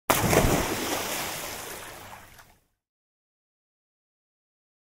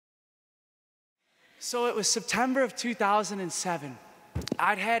So it was September of 2007.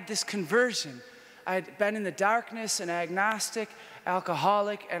 I'd had this conversion. I'd been in the darkness, an agnostic,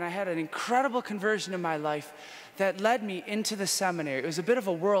 alcoholic, and I had an incredible conversion in my life that led me into the seminary. It was a bit of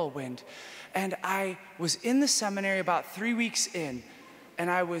a whirlwind. And I was in the seminary about 3 weeks in, and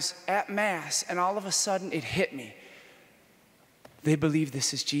I was at Mass, and all of a sudden it hit me. They believe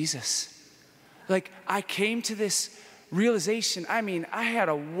this is Jesus. Like, I came to this realization. I mean, I had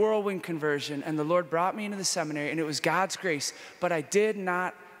a whirlwind conversion, and the Lord brought me into the seminary, and it was God's grace, but I did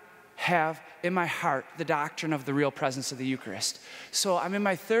not have in my heart the doctrine of the real presence of the Eucharist. So I'm in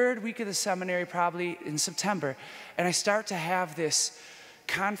my 3rd week of the seminary, probably in September, and I start to have this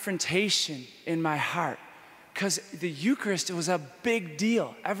confrontation in my heart, because the Eucharist, it was a big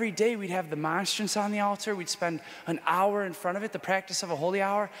deal. Every day we'd have the monstrance on the altar. We'd spend an hour in front of it, the practice of a holy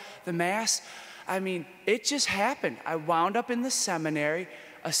hour, the Mass. I mean, it just happened. I wound up in the seminary,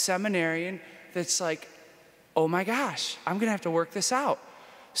 a seminarian that's like, oh my gosh, I'm gonna have to work this out.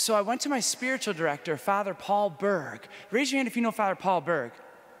 So I went to my spiritual director, Father Paul Berg. Raise your hand if you know Father Paul Berg.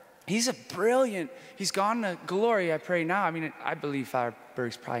 He's a brilliant, he's gone to glory, I pray now. I mean, I believe Father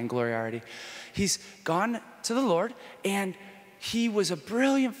Berg's probably in glory already. He's gone to the Lord, and he was a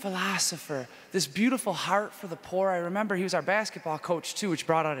brilliant philosopher, this beautiful heart for the poor. I remember he was our basketball coach too, which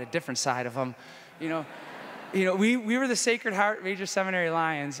brought out a different side of him. You know, we were the Sacred Heart Major Seminary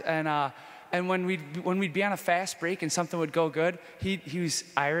Lions, and when we'd be on a fast break and something would go good, he was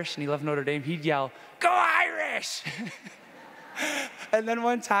Irish and he loved Notre Dame. He'd yell, "Go Irish!" And then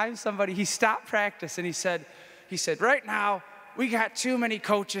one time he stopped practice and he said, "Right now we got too many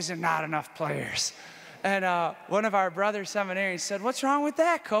coaches and not enough players." And one of our brother seminarians said, "What's wrong with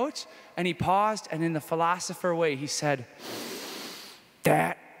that, coach?" And he paused, and in the philosopher way, he said,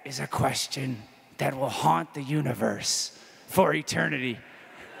 "That is a question that will haunt the universe for eternity."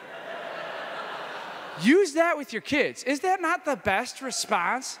 Use that with your kids. Is that not the best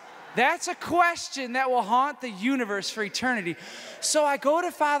response? That's a question that will haunt the universe for eternity. So I go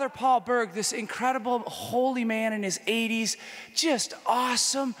to Father Paul Berg, this incredible holy man in his 80s, just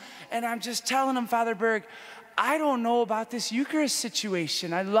awesome. And I'm just telling him, Father Berg, I don't know about this Eucharist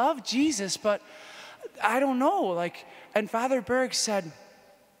situation. I love Jesus, but I don't know. And Father Berg said,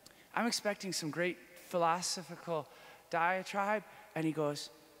 I'm expecting some great philosophical diatribe. And he goes,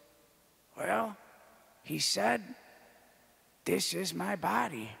 well, he said, this is my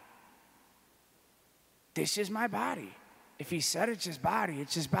body. This is my body. If he said it's his body,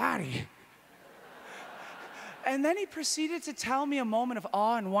 it's his body. And then he proceeded to tell me a moment of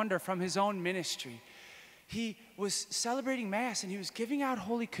awe and wonder from his own ministry. He was celebrating Mass and he was giving out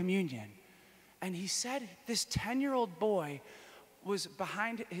Holy Communion. And he said this 10-year-old boy was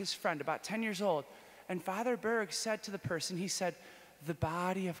behind his friend, about 10 years old. And Father Berg said to the person, he said, the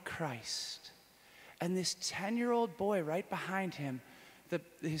body of Christ. And this 10-year-old boy right behind him,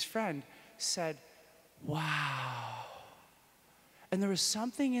 his friend, said, wow. And there was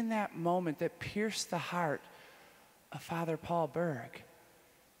something in that moment that pierced the heart of Father Paul Berg.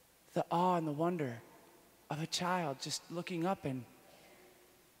 The awe and the wonder of a child just looking up and,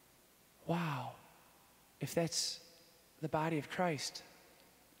 wow, if that's the body of Christ.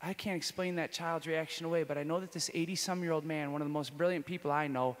 I can't explain that child's reaction away, but I know that this 80-some-year-old man, one of the most brilliant people I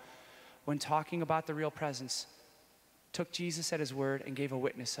know, when talking about the real presence, took Jesus at his word and gave a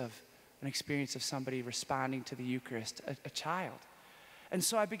witness of an experience of somebody responding to the Eucharist, a child. And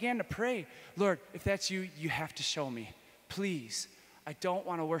so I began to pray, Lord, if that's you, you have to show me. Please, I don't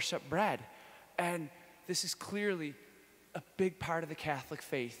want to worship bread. And this is clearly a big part of the Catholic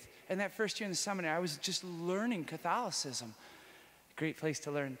faith. And that first year in the seminary, I was just learning Catholicism. Great place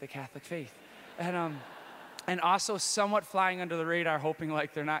to learn the Catholic faith. And also somewhat flying under the radar, hoping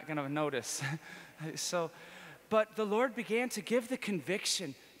like they're not going to notice. But the Lord began to give the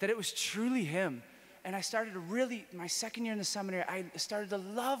conviction that it was truly him. And I started to really, my second year in the seminary, I started to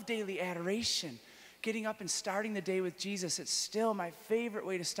love daily adoration. Getting up and starting the day with Jesus, it's still my favorite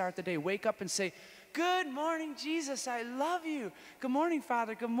way to start the day. Wake up and say, good morning, Jesus, I love you. Good morning,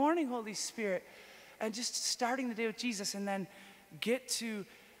 Father. Good morning, Holy Spirit. And just starting the day with Jesus, and then get to,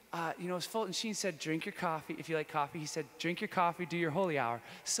 as Fulton Sheen said, drink your coffee. If you like coffee, he said, drink your coffee, do your holy hour.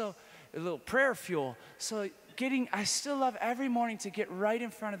 So a little prayer fuel. So I still love every morning to get right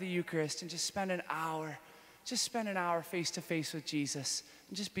in front of the Eucharist and just spend an hour face to face with Jesus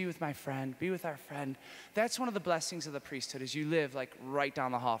and just be with my friend, be with our friend. That's one of the blessings of the priesthood, is you live like right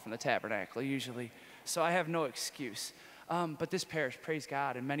down the hall from the tabernacle usually. So I have no excuse. But this parish, praise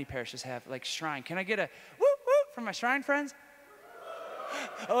God, and many parishes have like shrine. Can I get a whoop whoop from my shrine friends?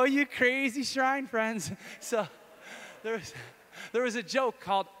 Oh, you crazy shrine friends. So there was a joke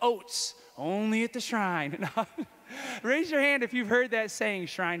called oats. only at the shrine. Raise your hand if you've heard that saying,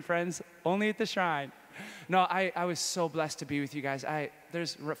 shrine friends, only at the shrine. No, I was so blessed to be with you guys.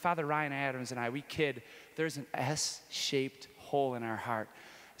 There's Father Ryan Adams and I, we kid, there's an S-shaped hole in our heart.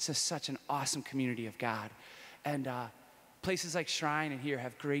 It's just such an awesome community of God. And places like Shrine and here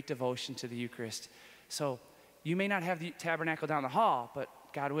have great devotion to the Eucharist. So you may not have the tabernacle down the hall, but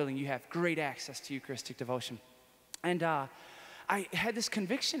God willing, you have great access to Eucharistic devotion. And I had this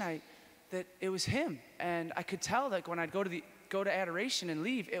conviction that it was him. And I could tell that when I'd go to adoration and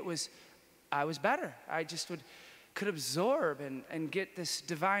leave, I was better. I just could absorb and get this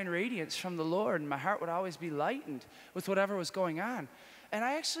divine radiance from the Lord, and my heart would always be lightened with whatever was going on. And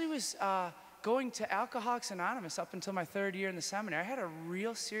I actually was going to Alcoholics Anonymous up until my 3rd year in the seminary. I had a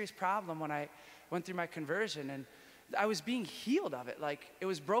real serious problem when I went through my conversion, and I was being healed of it. Like, it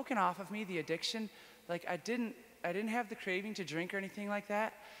was broken off of me, the addiction. Like, I didn't have the craving to drink or anything like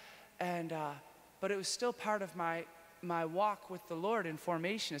that, and but it was still part of my walk with the Lord in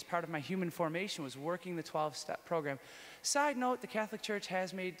formation, as part of my human formation, was working the 12-step program. Side note, the Catholic Church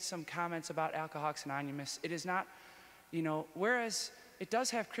has made some comments about Alcoholics Anonymous. It is not, whereas it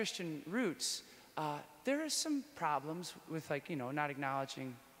does have Christian roots, there are some problems with, not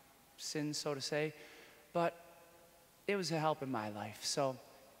acknowledging sin, so to say, but it was a help in my life. So,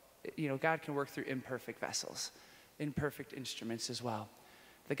 God can work through imperfect vessels, imperfect instruments as well.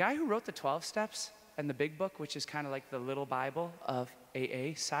 The guy who wrote the 12 steps and the big book, which is kind of like the little Bible of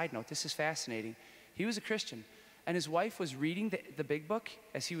AA, side note, this is fascinating. He was a Christian, and his wife was reading the big book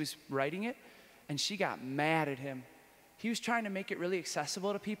as he was writing it, and she got mad at him. He was trying to make it really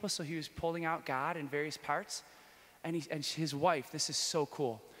accessible to people, so he was pulling out God in various parts. And his wife, this is so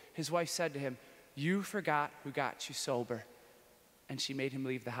cool, his wife said to him, "You forgot who got you sober." And she made him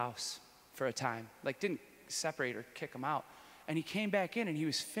leave the house for a time. Like, didn't separate or kick him out. And he came back in, and he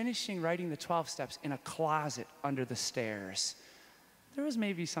was finishing writing the 12 steps in a closet under the stairs. There was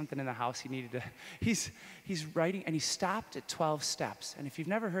maybe something in the house he needed to, he's writing, and he stopped at 12 steps. And if you've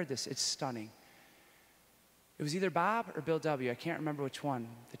never heard this, it's stunning. It was either Bob or Bill W., I can't remember which one,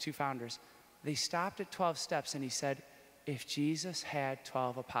 the two founders. They stopped at 12 steps, and he said, if Jesus had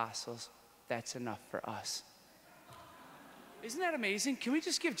 12 apostles, that's enough for us. Isn't that amazing? Can we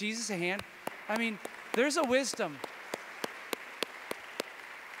just give Jesus a hand? I mean, there's a wisdom.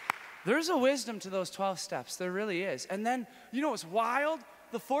 There's a wisdom to those 12 steps. There really is. And then, what's wild?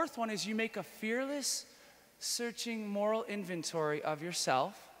 The 4th one is you make a fearless, searching moral inventory of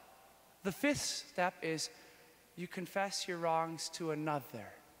yourself. The 5th step is you confess your wrongs to another.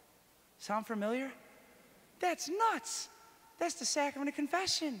 Sound familiar? That's nuts. That's the sacrament of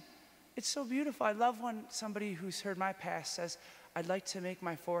confession. It's so beautiful. I love when somebody who's heard my past says, I'd like to make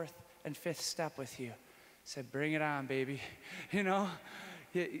my 4th and 5th step with you. I said, bring it on, baby.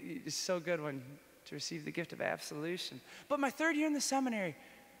 It's so good to receive the gift of absolution. But my 3rd year in the seminary,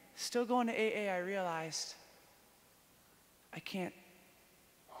 still going to AA, I realized I can't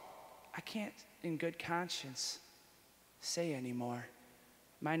in good conscience say anymore,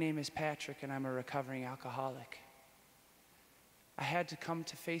 my name is Patrick and I'm a recovering alcoholic. I had to come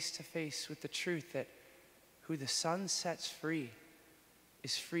to face with the truth that who the Son sets free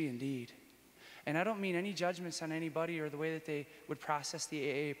is free indeed. And I don't mean any judgments on anybody or the way that they would process the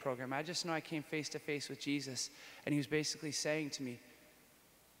AA program. I just know I came face to face with Jesus, and he was basically saying to me,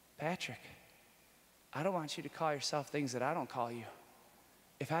 Patrick, I don't want you to call yourself things that I don't call you.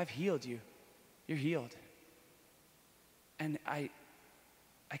 If I've healed you, you're healed. And I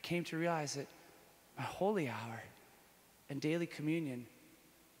came to realize that my holy hour and daily communion,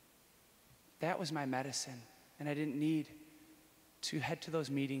 that was my medicine, and I didn't need to head to those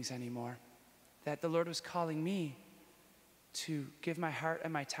meetings anymore. That the Lord was calling me to give my heart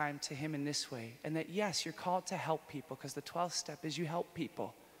and my time to him in this way. And that, yes, you're called to help people, because the 12th step is you help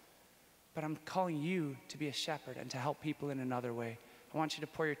people. But I'm calling you to be a shepherd and to help people in another way. I want you to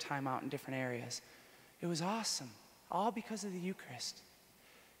pour your time out in different areas. It was awesome, all because of the Eucharist.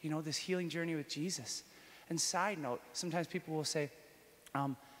 This healing journey with Jesus. And side note, sometimes people will say,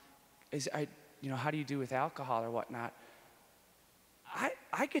 how do you do with alcohol or whatnot?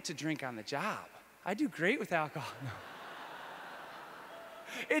 I get to drink on the job. I do great with alcohol.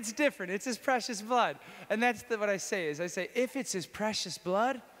 It's different. It's his precious blood. And that's what I say is, if it's his precious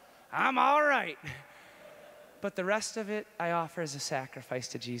blood, I'm all right. But the rest of it, I offer as a sacrifice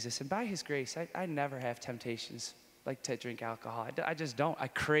to Jesus. And by his grace, I never have temptations like to drink alcohol. I just don't. I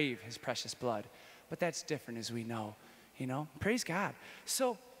crave his precious blood. But that's different, as we know. Praise God.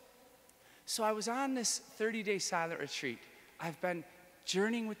 So I was on this 30-day silent retreat. I've been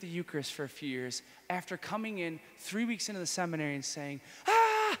journeying with the Eucharist for a few years after coming in 3 weeks into the seminary and saying,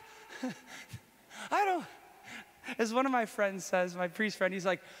 I don't, as one of my friends says, my priest friend, he's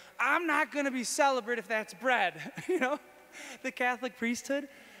like, I'm not going to be celibate if that's bread, you know, the Catholic priesthood.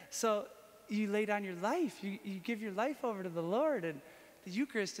 So you lay down your life, you give your life over to the Lord, and the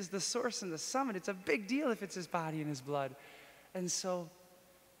Eucharist is the source and the summit. It's a big deal if it's his body and his blood. And so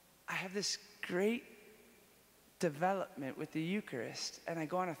I have this great development with the Eucharist, and I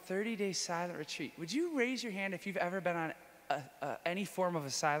go on a 30-day silent retreat. Would you raise your hand if you've ever been on any form of a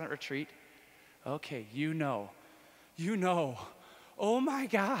silent retreat? Okay, you know. Oh my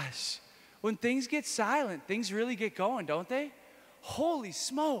gosh. When things get silent, things really get going, don't they? Holy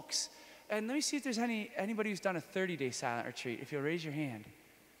smokes. And let me see if there's anybody who's done a 30-day silent retreat, if you'll raise your hand.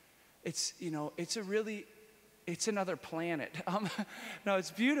 It's, you know, it's another planet. No,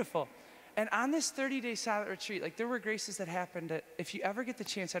 it's beautiful. And on this 30-day silent retreat, like there were graces that happened that if you ever get the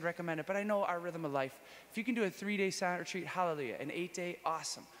chance, I'd recommend it. But I know our rhythm of life. If you can do a 3-day silent retreat, hallelujah. An 8-day,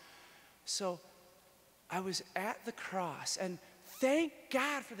 awesome. So I was at the cross, and thank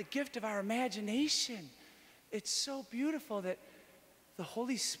God for the gift of our imagination. It's so beautiful that the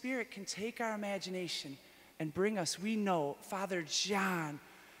Holy Spirit can take our imagination and bring us. We know Father John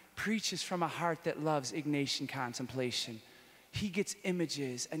preaches from a heart that loves Ignatian contemplation. He gets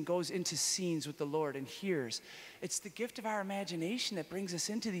images and goes into scenes with the Lord and hears. It's the gift of our imagination that brings us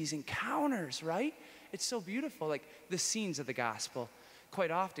into these encounters, right? It's so beautiful, like the scenes of the gospel.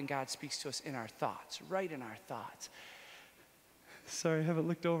 Quite often, God speaks to us in our thoughts, right in our thoughts. Sorry, I haven't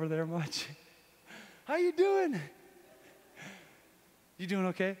looked over there much. How you doing? You doing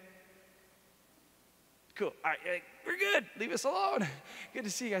okay? Cool. All right, we're good. Leave us alone. Good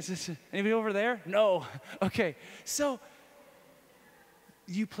to see you guys. Anybody over there? No. Okay. So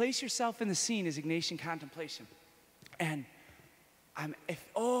you place yourself in the scene as Ignatian contemplation. And I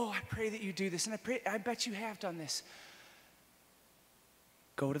pray that you do this. And I bet you have done this.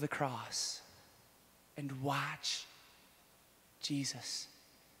 Go to the cross and watch Jesus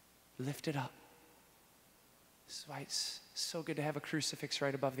lift it up. That's why it's so good to have a crucifix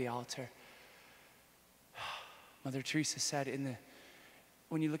right above the altar. Mother Teresa said,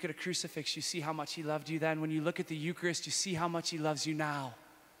 when you look at a crucifix, you see how much he loved you then. When you look at the Eucharist, you see how much he loves you now.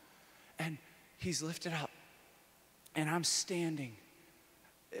 And he's lifted up. And I'm standing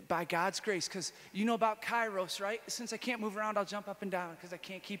by God's grace, because you know about Kairos, right? Since I can't move around, I'll jump up and down because I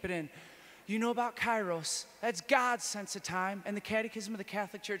can't keep it in. You know about Kairos. That's God's sense of time. And the Catechism of the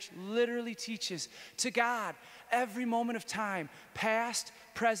Catholic Church literally teaches to God, every moment of time, past,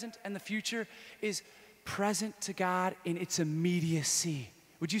 present, and the future is present to God in its immediacy.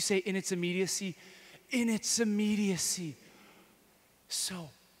 Would you say in its immediacy? In its immediacy. So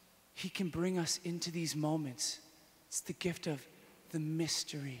he can bring us into these moments. It's the gift of the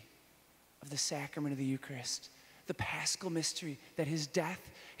mystery of the sacrament of the Eucharist. The paschal mystery that his death,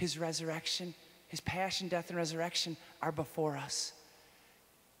 his resurrection, his passion, death, and resurrection are before us.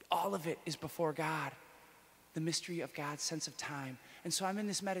 All of it is before God. The mystery of God's sense of time. And so I'm in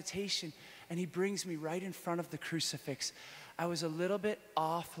this meditation, and he brings me right in front of the crucifix. I was a little bit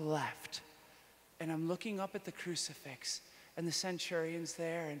off left, and I'm looking up at the crucifix, and the centurion's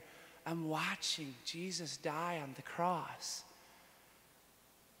there, and I'm watching Jesus die on the cross.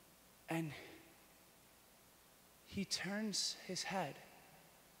 And he turns his head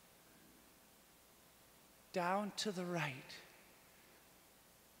down to the right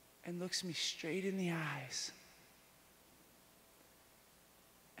and looks me straight in the eyes.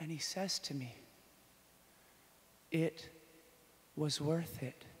 And he says to me, "It was worth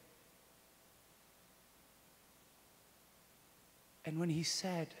it." And when he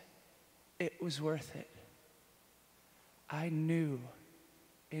said, "It was worth it," I knew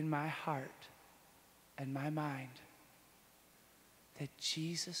in my heart and my mind that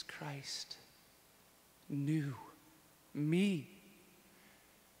Jesus Christ knew me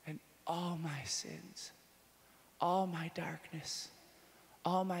and all my sins, all my darkness,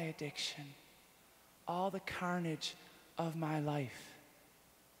 all my addiction, all the carnage of my life.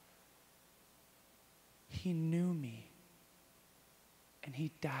 He knew me, and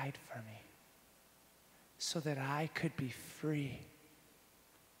he died for me so that I could be free.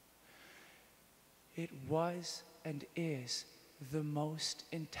 It was and is the most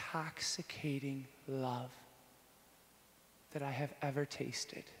intoxicating love that I have ever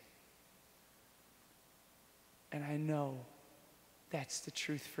tasted. And I know that's the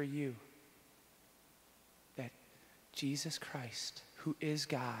truth for you. That Jesus Christ, who is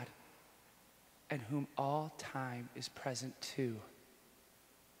God and whom all time is present to,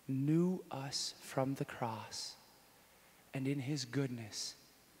 knew us from the cross, and in his goodness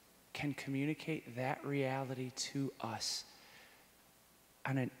can communicate that reality to us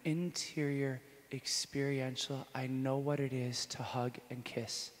on an interior, experiential, I know what it is to hug and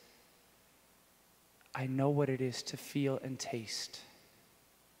kiss. I know what it is to feel and taste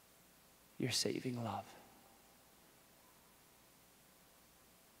your saving love.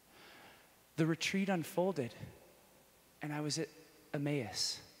 The retreat unfolded, and I was at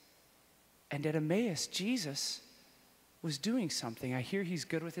Emmaus. And at Emmaus, Jesus was doing something. I hear he's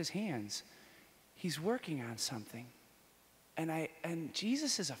good with his hands. He's working on something. And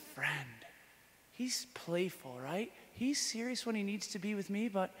Jesus is a friend. He's playful, right? He's serious when he needs to be with me,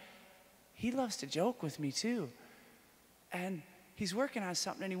 but he loves to joke with me too. And he's working on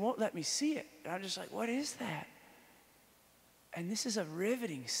something and he won't let me see it. And I'm just like, what is that? And this is a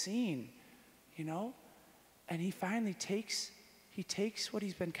riveting scene, you know? And he finally takes what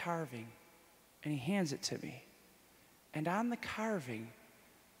he's been carving and he hands it to me. And on the carving,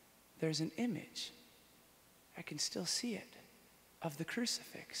 there's an image. I can still see it, of the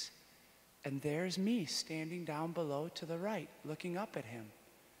crucifix. And there's me standing down below to the right, looking up at him.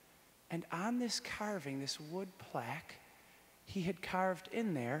 And on this carving, this wood plaque, he had carved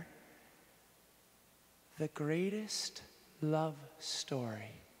in there the greatest love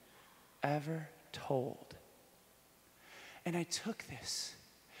story ever told. And I took this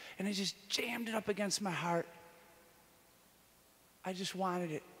and I just jammed it up against my heart. I just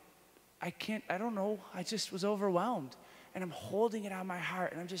wanted it. I don't know, I just was overwhelmed. And I'm holding it on my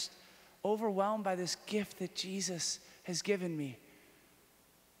heart and I'm just overwhelmed by this gift that Jesus has given me.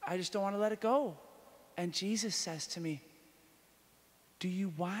 I just don't want to let it go. And Jesus says to me, do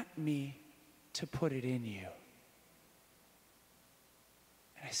you want me to put it in you?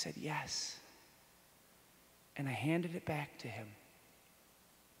 And I said, yes. And I handed it back to him.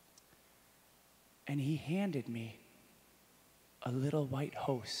 And he handed me a little white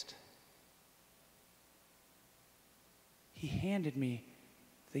host. He handed me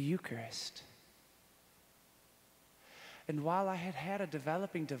the Eucharist. And while I had had a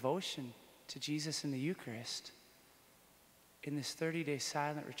developing devotion to Jesus in the Eucharist, in this 30-day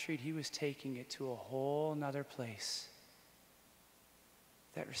silent retreat, he was taking it to a whole nother place.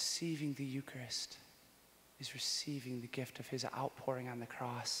 That receiving the Eucharist is receiving the gift of his outpouring on the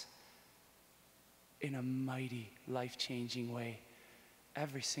cross in a mighty, life-changing way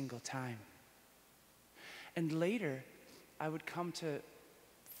every single time. And later, I would come to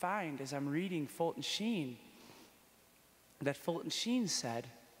find, as I'm reading Fulton Sheen, that Fulton Sheen said,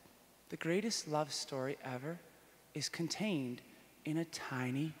 the greatest love story ever is contained in a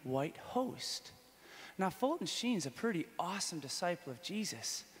tiny white host. Now, Fulton Sheen's a pretty awesome disciple of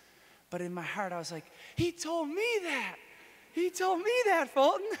Jesus, but in my heart, I was like, he told me that. He told me that,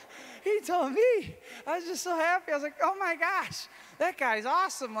 Fulton. He told me. I was just so happy. I was like, oh my gosh, that guy's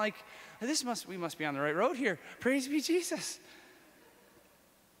awesome. Like, we must be on the right road here. Praise be Jesus.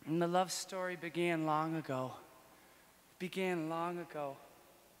 And the love story began long ago. Began long ago.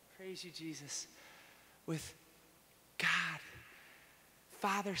 Praise you, Jesus. With God,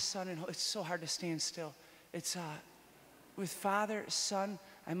 Father, Son, and Holy. It's so hard to stand still. It's with Father, Son,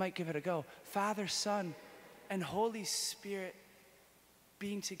 I might give it a go. Father, Son, and Holy Spirit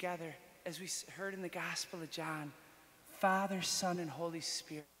being together, as we heard in the Gospel of John. Father, Son, and Holy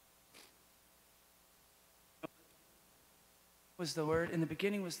Spirit. Was the Word. In the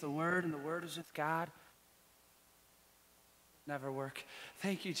beginning was the Word, and the Word was with God. Never work.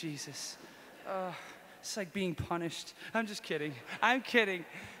 Thank you, Jesus. It's like being punished. I'm just kidding. I'm kidding.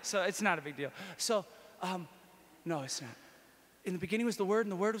 So it's not a big deal. So, no, it's not. In the beginning was the Word,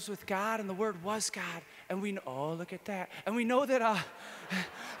 and the Word was with God, and the Word was God. And we know, oh, look at that. And we know that,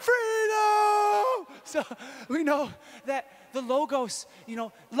 freedom! So we know that the Logos, you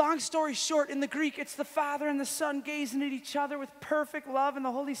know, long story short, in the Greek, it's the Father and the Son gazing at each other with perfect love, and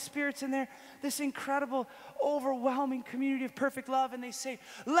the Holy Spirit's in there, this incredible, overwhelming community of perfect love. And they say,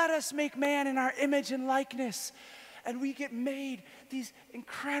 let us make man in our image and likeness. And we get made these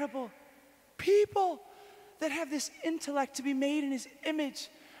incredible people that have this intellect to be made in his image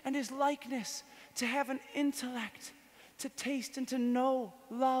and his likeness, to have an intellect, to taste and to know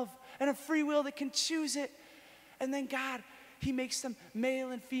love, and a free will that can choose it. And then God, he makes them male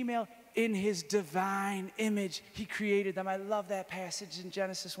and female in his divine image. He created them. I love that passage in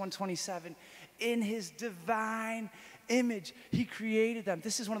Genesis 1:27. In his divine image, he created them.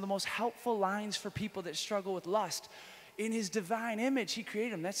 This is one of the most helpful lines for people that struggle with lust. In his divine image, he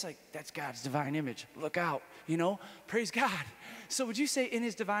created them. That's God's divine image. Look out, you know? Praise God. So would you say in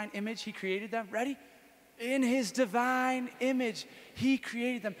his divine image, he created them? Ready? In his divine image, he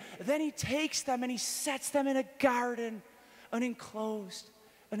created them. Then he takes them and he sets them in a garden, an enclosed,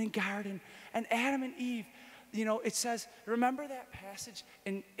 garden. And Adam and Eve, it says, remember that passage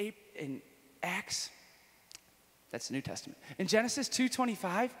in Acts? That's the New Testament. In Genesis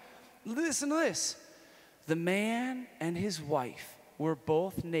 2:25, listen to this. The man and his wife were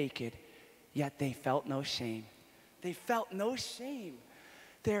both naked, yet they felt no shame. They felt no shame.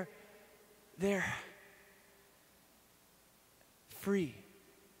 They're free.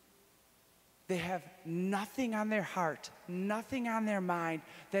 They have nothing on their heart, nothing on their mind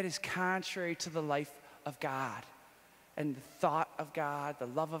that is contrary to the life of God and the thought of God, the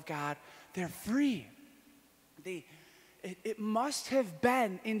love of God. They're free. It must have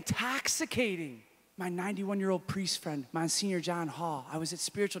been intoxicating. My 91-year-old priest friend, Monsignor John Hall, I was at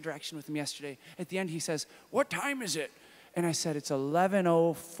spiritual direction with him yesterday. At the end, he says, "What time is it?" And I said, "It's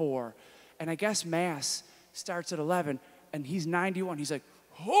 11:04. And I guess Mass starts at 11, and he's 91. He's like,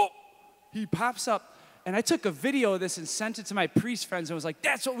 "Oh!" He pops up, and I took a video of this and sent it to my priest friends and was like,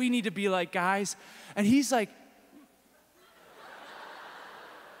 "That's what we need to be like, guys." And he's like,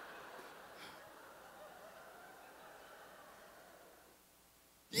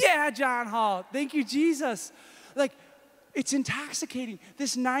 "Yeah, John Hall, thank you, Jesus." Like, it's intoxicating.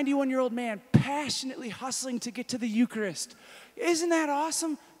 This 91-year-old man passionately hustling to get to the Eucharist. Isn't that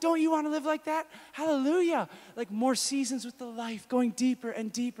awesome? Don't you want to live like that? Hallelujah. Like more seasons with the life, going deeper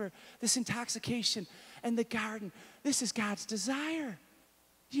and deeper. This intoxication and the garden. This is God's desire.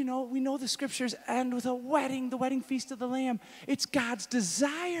 We know the scriptures end with a wedding, the wedding feast of the Lamb. It's God's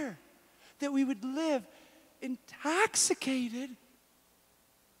desire that we would live intoxicated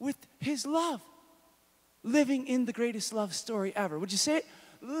with his love. Living in the greatest love story ever. Would you say it?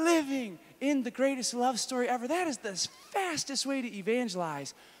 Living in the greatest love story ever. That is the fastest way to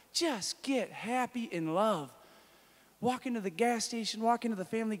evangelize. Just get happy in love. Walk into the gas station, walk into the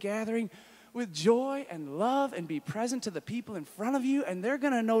family gathering with joy and love and be present to the people in front of you, and they're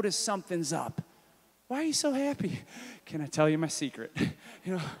going to notice something's up. Why are you so happy? Can I tell you my secret?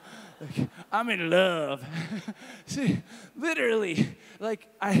 I'm in love. See, literally,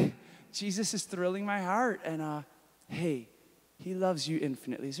 Jesus is thrilling my heart, and hey, he loves you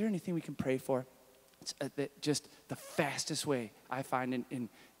infinitely. Is there anything we can pray for? It's just the fastest way I find in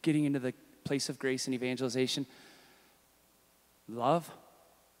getting into the place of grace and evangelization. Love,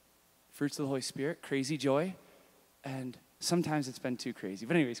 fruits of the Holy Spirit, crazy joy, and sometimes it's been too crazy.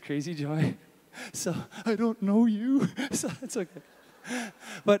 But anyways, crazy joy. So I don't know you, so it's okay.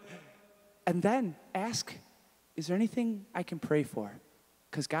 And then ask, is there anything I can pray for?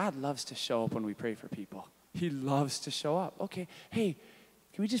 Because God loves to show up when we pray for people. He loves to show up. Okay, hey,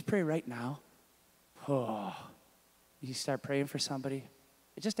 can we just pray right now? Oh, you start praying for somebody.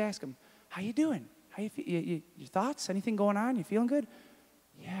 Just ask them, how you doing? How you feel? Your thoughts? Anything going on? You feeling good?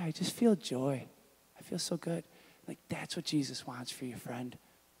 Yeah, I just feel joy. I feel so good. Like, that's what Jesus wants for you, friend.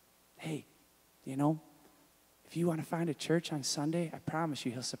 Hey, if you want to find a church on Sunday, I promise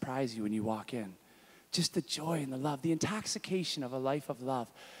you he'll surprise you when you walk in. Just the joy and the love, the intoxication of a life of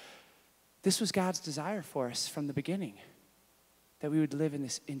love. This was God's desire for us from the beginning, that we would live in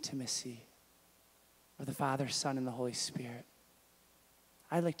this intimacy of the Father, Son, and the Holy Spirit.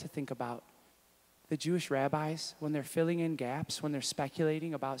 I like to think about the Jewish rabbis, when they're filling in gaps, when they're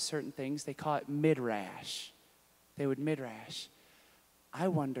speculating about certain things, they call it midrash. They would midrash. I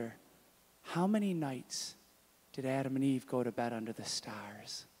wonder, how many nights did Adam and Eve go to bed under the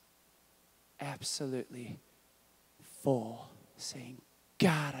stars? Absolutely full, saying,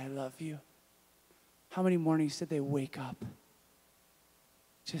 God, I love you. How many mornings did they wake up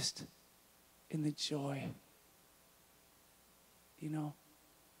just in the joy?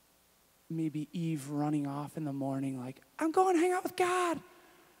 Maybe Eve running off in the morning like, I'm going to hang out with God.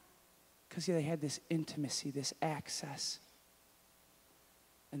 Because they had this intimacy, this access.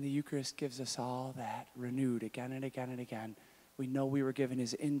 And the Eucharist gives us all that renewed again and again and again. We know we were given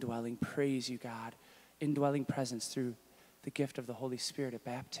his indwelling, praise you, God, indwelling presence through the gift of the Holy Spirit at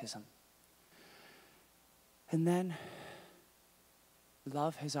baptism. And then,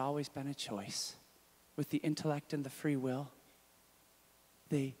 love has always been a choice. With the intellect and the free will,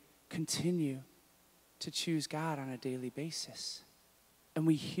 they continue to choose God on a daily basis. And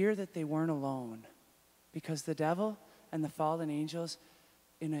we hear that they weren't alone, because the devil and the fallen angels,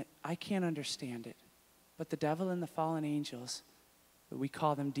 I can't understand it, but the devil and the fallen angels, we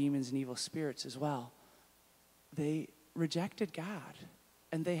call them demons and evil spirits as well, they rejected God,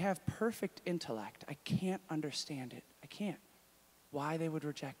 and they have perfect intellect. I can't understand it. I can't. Why they would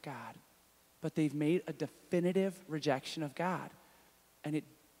reject God. But they've made a definitive rejection of God, and it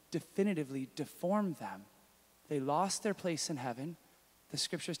definitively deformed them. They lost their place in heaven. The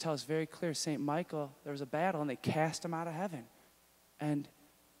scriptures tell us very clear, St. Michael, there was a battle, and they cast him out of heaven. And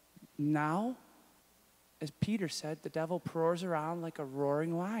now as Peter said, the devil prowls around like a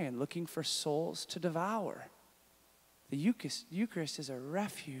roaring lion looking for souls to devour. The Eucharist is a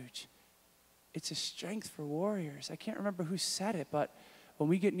refuge. It's a strength for warriors. I can't remember who said it, but when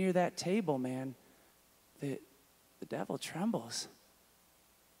we get near that table, man, the devil trembles.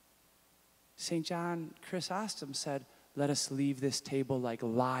 St. John Chrysostom said, "Let us leave this table like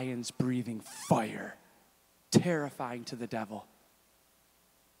lions breathing fire, terrifying to the devil.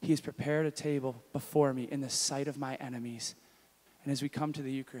 He has prepared a table before me in the sight of my enemies." And as we come to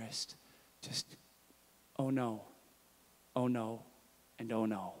the Eucharist, just, oh no, and oh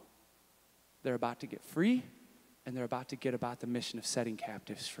no. They're about to get free, and they're about to get about the mission of setting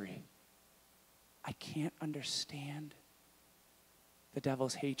captives free. I can't understand the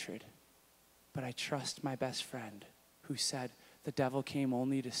devil's hatred, but I trust my best friend who said the devil came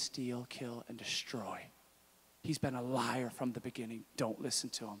only to steal, kill, and destroy. He's been a liar from the beginning. Don't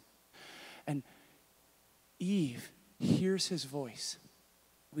listen to him. And Eve hears his voice.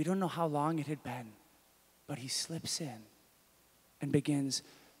 We don't know how long it had been, but he slips in and begins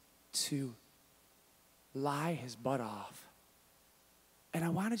to lie his butt off. And I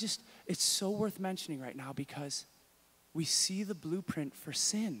want to it's so worth mentioning right now because we see the blueprint for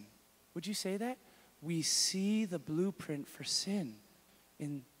sin. Would you say that? We see the blueprint for sin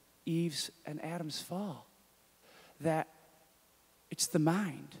in Eve's and Adam's fall. That it's the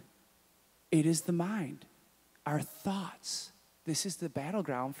mind. It is the mind. Our thoughts. This is the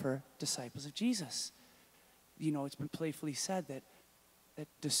battleground for disciples of Jesus. You know, it's been playfully said that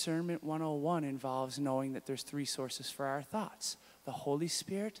discernment 101 involves knowing that there's three sources for our thoughts. The Holy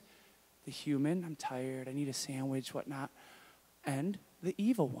Spirit, the human, I'm tired, I need a sandwich, whatnot, and the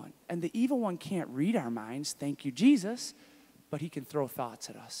evil one. And the evil one can't read our minds, thank you, Jesus, but he can throw thoughts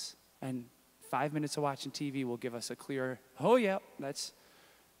at us. And 5 minutes of watching TV will give us a clear, oh yeah, that's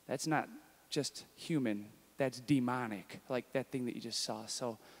not just human, that's demonic, like that thing that you just saw.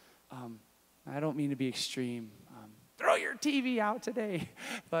 So I don't mean to be extreme. Throw your TV out today.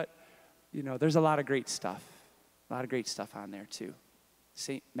 But, you know, there's a lot of great stuff. A lot of great stuff on there, too.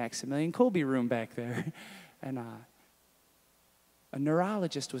 St. Maximilian Kolbe room back there. And a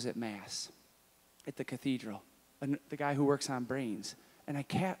neurologist was at Mass at the cathedral, the guy who works on brains. And I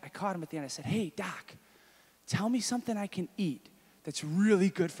caught him at the end. I said, "Hey, doc, tell me something I can eat that's really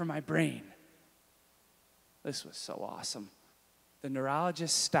good for my brain." This was so awesome. The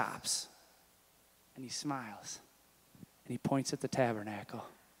neurologist stops, and he smiles, and he points at the tabernacle.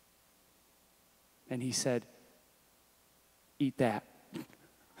 And he said, "Eat that."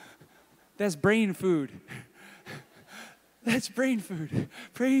 That's brain food. That's brain food.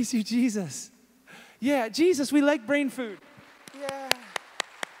 Praise you, Jesus. Yeah, Jesus, we like brain food. Yeah.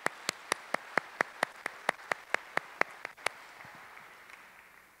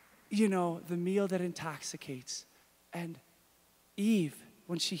 You know, the meal that intoxicates. And Eve,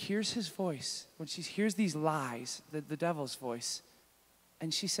 when she hears his voice, when she hears these lies, the devil's voice,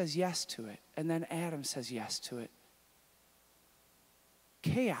 and she says yes to it, and then Adam says yes to it,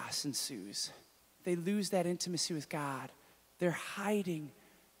 chaos ensues. They lose that intimacy with God. They're hiding.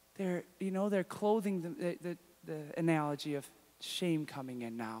 They're clothing, the analogy of shame coming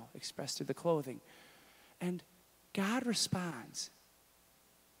in now, expressed through the clothing. And God responds.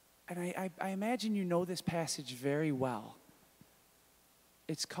 And I imagine you know this passage very well.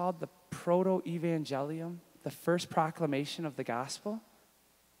 It's called the Proto-Evangelium, the first proclamation of the gospel.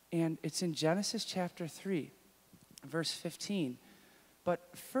 And it's in Genesis chapter 3, verse 15.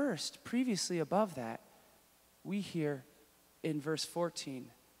 But first, previously above that, we hear in verse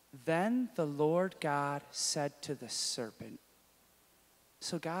 14, "Then the Lord God said to the serpent."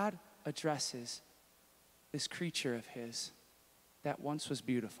 So God addresses this creature of his that once was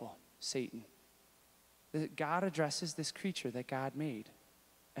beautiful, Satan. God addresses this creature that God made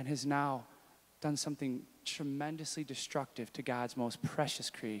and has now done something tremendously destructive to God's most precious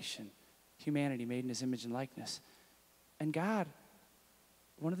creation, humanity made in his image and likeness. And God,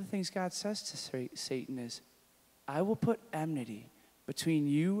 one of the things God says to Satan is, "I will put enmity between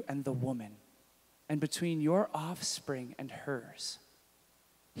you and the woman, and between your offspring and hers.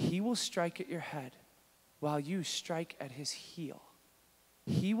 He will strike at your head, while you strike at his heel."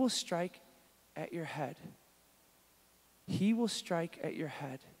 He will strike at your head. He will strike at your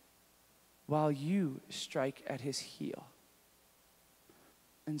head, while you strike at his heel.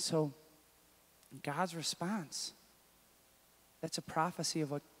 And so, God's response, that's a prophecy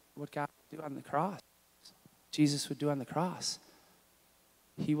of what God would do on the cross. Jesus would do on the cross.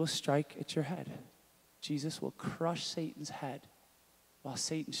 He will strike at your head. Jesus will crush Satan's head while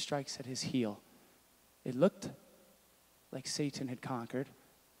Satan strikes at his heel. It looked like Satan had conquered,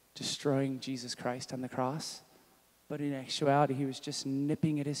 destroying Jesus Christ on the cross. But in actuality, he was just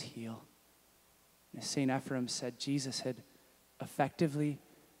nipping at his heel. And as St. Ephrem said, Jesus had effectively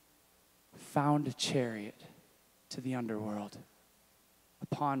found a chariot to the underworld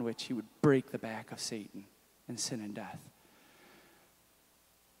upon which he would break the back of Satan and sin and death.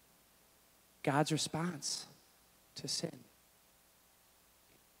 God's response to sin.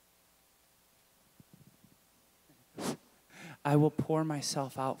 I will pour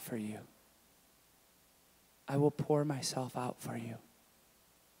myself out for you. I will pour myself out for you.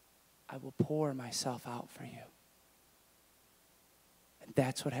 I will pour myself out for you. And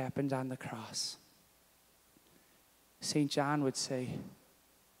that's what happened on the cross. St. John would say,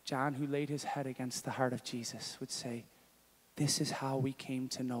 John, who laid his head against the heart of Jesus, would say, this is how we came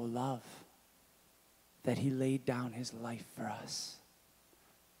to know love, that he laid down his life for us.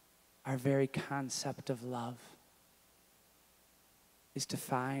 Our very concept of love is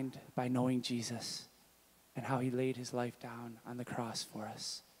defined by knowing Jesus and how he laid his life down on the cross for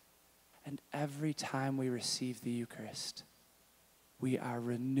us. And every time we receive the Eucharist, we are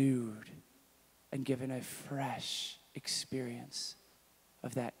renewed and given a fresh experience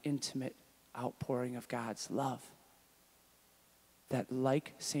of that intimate outpouring of God's love. That,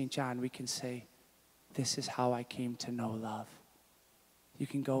 like St. John, we can say, this is how I came to know love. You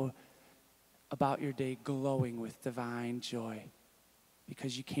can go about your day glowing with divine joy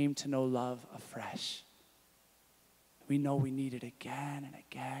because you came to know love afresh. We know we need it again and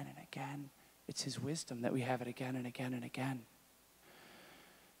again and again. It's his wisdom that we have it again and again and again.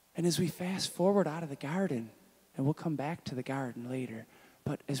 And as we fast forward out of the garden, and we'll come back to the garden later,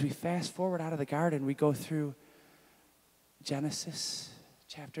 but as we fast forward out of the garden, we go through Genesis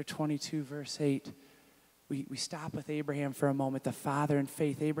chapter 22, verse 8. We stop with Abraham for a moment, the father in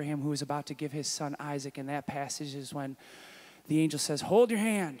faith. Abraham, who was about to give his son Isaac, and that passage is when the angel says, hold your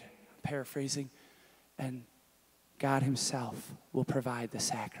hand, I'm paraphrasing, and God himself will provide the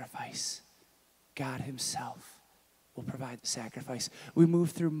sacrifice. God himself will provide the sacrifice. We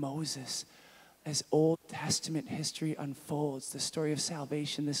move through Moses as Old Testament history unfolds, the story of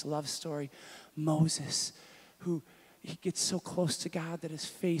salvation, this love story. Moses, who he gets so close to God that his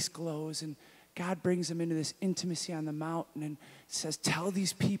face glows, and God brings him into this intimacy on the mountain and says, tell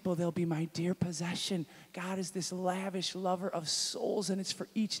these people they'll be my dear possession. God is this lavish lover of souls, and it's for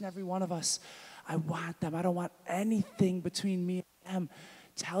each and every one of us. I want them. I don't want anything between me and them.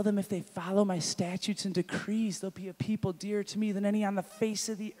 Tell them if they follow my statutes and decrees, they'll be a people dearer to me than any on the face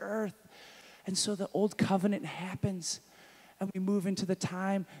of the earth. And so the old covenant happens, and we move into the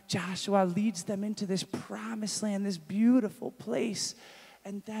time Joshua leads them into this promised land, this beautiful place.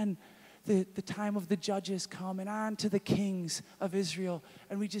 And then the time of the judges come, and on to the kings of Israel.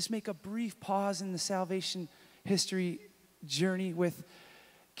 And we just make a brief pause in the salvation history journey with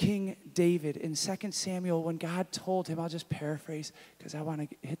King David in 2 Samuel, when God told him, I'll just paraphrase because I want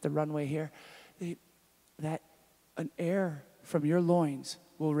to hit the runway here, that an heir from your loins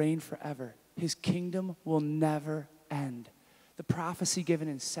will reign forever. His kingdom will never end. The prophecy given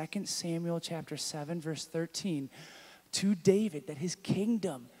in 2 Samuel chapter 7, verse 13, to David, that his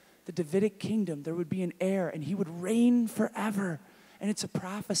kingdom, the Davidic kingdom, there would be an heir and he would reign forever. And it's a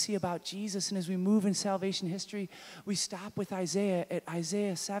prophecy about Jesus. And as we move in salvation history, we stop with Isaiah at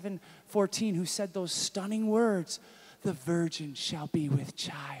Isaiah 7:14, who said those stunning words, the virgin shall be with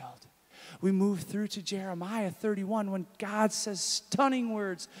child. We move through to Jeremiah 31, when God says stunning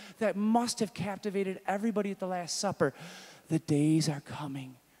words that must have captivated everybody at the Last Supper. The days are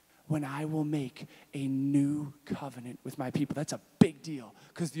coming when I will make a new covenant with my people. That's a big deal,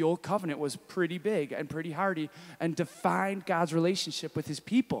 because the old covenant was pretty big and pretty hardy and defined God's relationship with his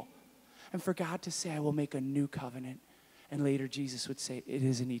people. And for God to say, I will make a new covenant, and later Jesus would say, it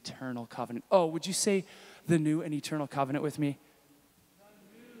is an eternal covenant. Oh, would you say the new and eternal covenant with me?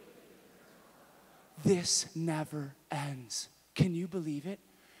 This never ends. Can you believe it?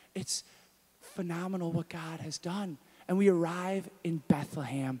 It's phenomenal what God has done. And we arrive in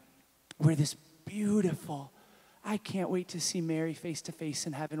Bethlehem, where this beautiful, I can't wait to see Mary face to face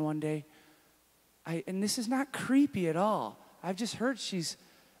in heaven one day. And this is not creepy at all. I've just heard she's,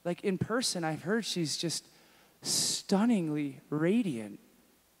 like in person, I've heard she's just stunningly radiant.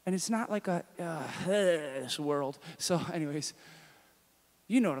 And it's not like this world. So anyways,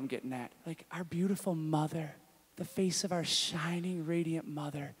 you know what I'm getting at. Like our beautiful mother, the face of our shining, radiant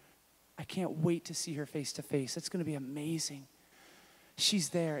mother. I can't wait to see her face to face. It's going to be amazing. She's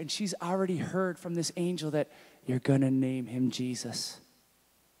there, and she's already heard from this angel that you're going to name him Jesus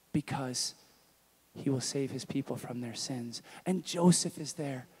because he will save his people from their sins. And Joseph is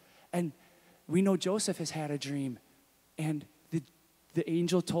there. And we know Joseph has had a dream. And The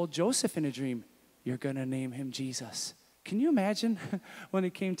angel told Joseph in a dream, you're going to name him Jesus. Can you imagine when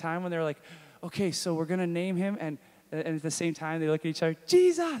it came time when they were like, okay, so we're going to name him, and at the same time they look at each other,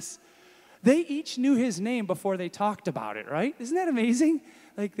 Jesus. They each knew his name before they talked about it, right? Isn't that amazing?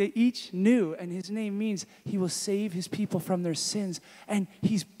 Like they each knew, and his name means he will save his people from their sins. And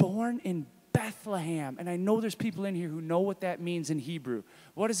he's born in Bethlehem. And I know there's people in here who know what that means in Hebrew.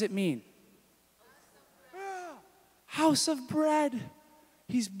 What does it mean? House of bread.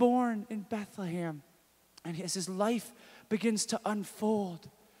 He's born in Bethlehem. And as his life begins to unfold,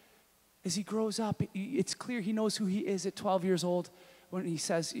 as he grows up, it's clear he knows who he is at 12 years old. When he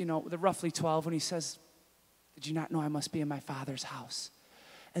says, the roughly 12, when he says, did you not know I must be in my Father's house?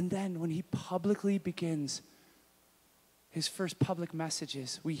 And then when he publicly begins his first public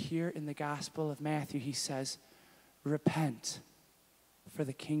messages, we hear in the Gospel of Matthew, he says, repent, for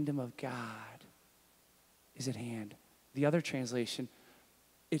the kingdom of God is at hand. The other translation,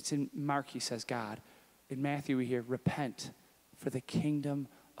 it's in Mark, he says God. In Matthew, we hear, repent, for the kingdom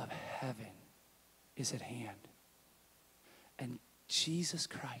of heaven is at hand. And Jesus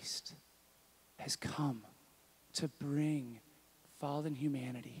Christ has come to bring fallen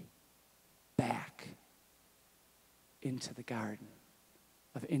humanity back into the garden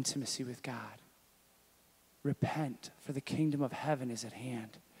of intimacy with God. Repent, for the kingdom of heaven is at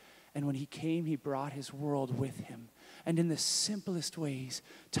hand. And when he came, he brought his world with him. And in the simplest ways,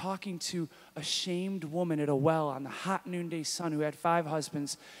 talking to a shamed woman at a well on the hot noonday sun who had 5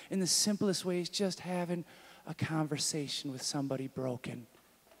 husbands, in the simplest ways, just having a conversation with somebody broken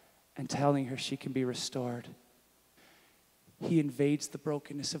and telling her she can be restored. He invades the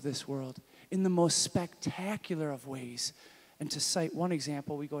brokenness of this world in the most spectacular of ways. And to cite one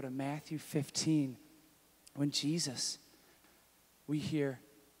example, we go to Matthew 15. When Jesus, we hear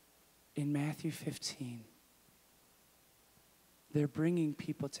in Matthew 15, they're bringing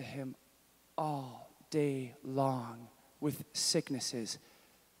people to him all day long with sicknesses.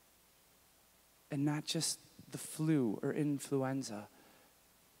 And not just the flu or influenza.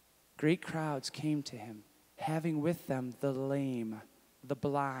 Great crowds came to him, having with them the lame, the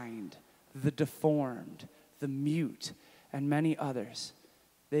blind, the deformed, the mute, and many others.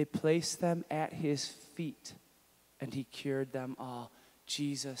 They placed them at his feet, and he cured them all.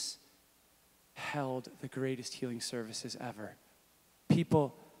 Jesus held the greatest healing services ever.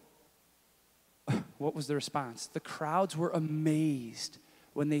 People, what was the response? The crowds were amazed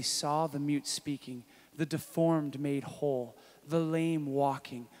when they saw the mute speaking, the deformed made whole, the lame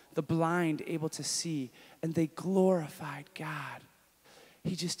walking, the blind able to see, and they glorified God.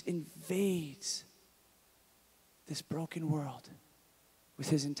 He just invades this broken world with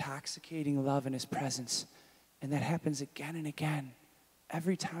his intoxicating love and his presence. And that happens again and again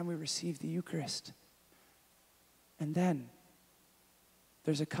every time we receive the Eucharist. And then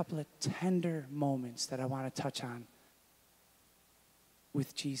there's a couple of tender moments that I want to touch on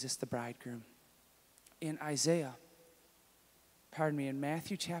with Jesus the bridegroom. In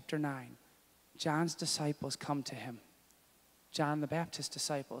Matthew chapter 9, John's disciples come to him. John the Baptist's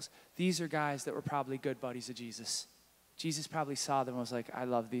disciples. These are guys that were probably good buddies of Jesus. Jesus probably saw them and was like, I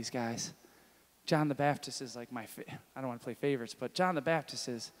love these guys. John the Baptist is like I don't want to play favorites, but John the Baptist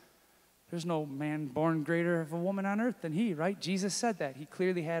is, there's no man born greater of a woman on earth than he, right? Jesus said that. He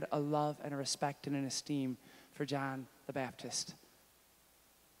clearly had a love and a respect and an esteem for John the Baptist.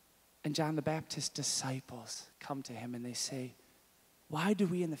 And John the Baptist's disciples come to him and they say, why do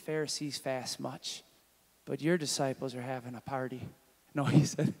we and the Pharisees fast much, but your disciples are having a party? No, he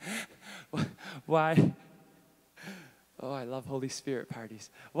said, why? Oh, I love Holy Spirit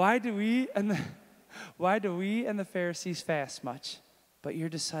parties. Why do we and the Pharisees fast much, but your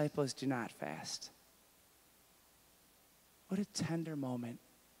disciples do not fast? What a tender moment.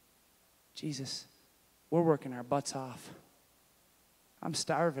 Jesus, we're working our butts off. I'm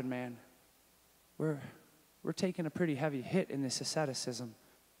starving, man. We're taking a pretty heavy hit in this asceticism.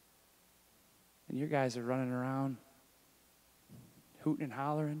 And your guys are running around, hooting and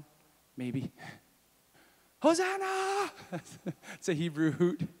hollering, maybe. Hosanna! It's a Hebrew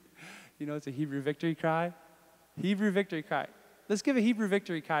hoot. It's a Hebrew victory cry. Hebrew victory cry. Let's give a Hebrew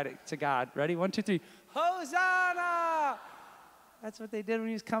victory cry to God. Ready? 1, 2, 3. Hosanna! That's what they did when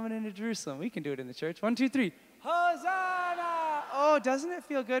he was coming into Jerusalem. We can do it in the church. 1, 2, 3. Hosanna! Oh, doesn't it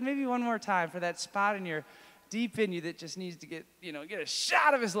feel good? Maybe one more time for that spot deep in you that just needs to get a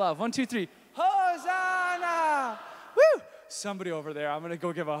shot of his love. 1, 2, 3. Hosanna! Woo! Somebody over there, I'm going to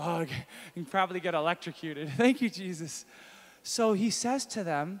go give a hug and probably get electrocuted. Thank you, Jesus. So he says to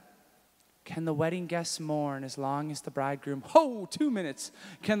them, can the wedding guests mourn as long as the bridegroom? 2 minutes.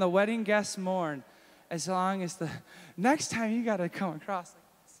 Can the wedding guests mourn as long as the next time you got to come across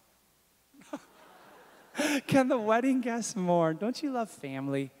like this. Can the wedding guests mourn? Don't you love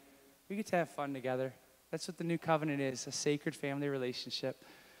family? We get to have fun together. That's what the new covenant is, a sacred family relationship.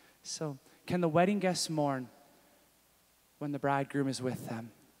 So can the wedding guests mourn when the bridegroom is with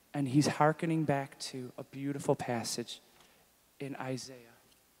them? And he's hearkening back to a beautiful passage in Isaiah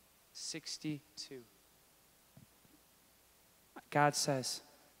 62. God says,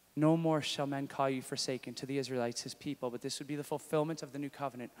 no more shall men call you forsaken to the Israelites, his people, but this would be the fulfillment of the new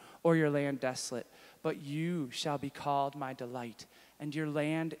covenant, or your land desolate. But you shall be called my delight, and your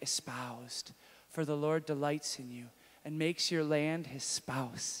land espoused. For the Lord delights in you, and makes your land his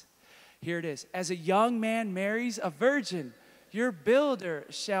spouse. Here it is. As a young man marries a virgin, your builder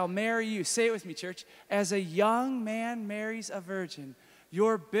shall marry you. Say it with me, church. As a young man marries a virgin,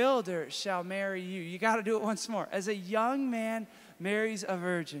 your builder shall marry you. You got to do it once more. As a young man marries a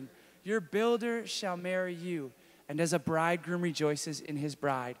virgin, your builder shall marry you. And as a bridegroom rejoices in his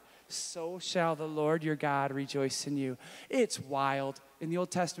bride, so shall the Lord your God rejoice in you. It's wild. In the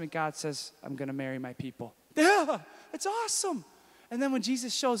Old Testament, God says, I'm going to marry my people. Yeah, it's awesome. And then when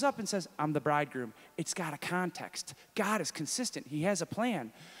Jesus shows up and says, I'm the bridegroom, it's got a context. God is consistent. He has a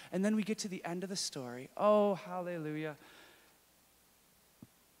plan. And then we get to the end of the story. Oh, hallelujah.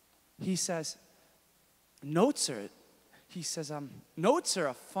 He says, notes are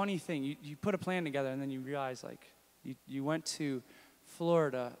a funny thing. You put a plan together and then you realize, like, you went to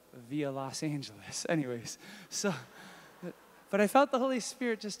Florida via Los Angeles. Anyways, so, but I felt the Holy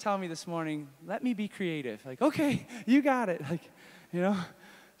Spirit just tell me this morning, let me be creative. Like, okay, you got it. Like,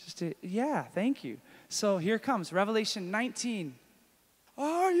 yeah, thank you. So here comes Revelation 19.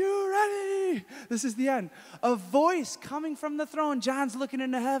 Are you ready? This is the end. A voice coming from the throne. John's looking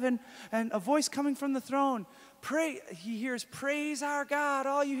into heaven, and a voice coming from the throne. He hears, praise our God,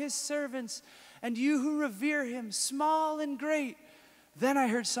 all you his servants, and you who revere him, small and great. Then I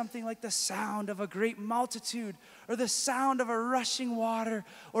heard something like the sound of a great multitude, or the sound of a rushing water,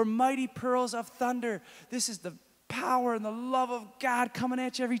 or mighty pearls of thunder. This is the power and the love of God coming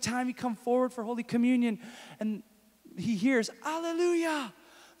at you every time you come forward for Holy Communion. And he hears, hallelujah,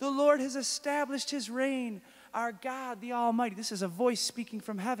 the Lord has established his reign, our God, the Almighty. This is a voice speaking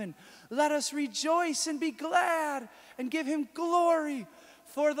from heaven. Let us rejoice and be glad and give him glory,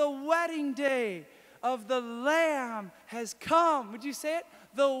 for the wedding day of the Lamb has come. Would you say it?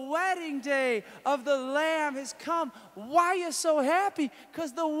 The wedding day of the Lamb has come. Why are you so happy?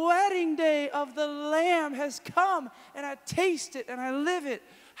 Because the wedding day of the Lamb has come, and I taste it and I live it.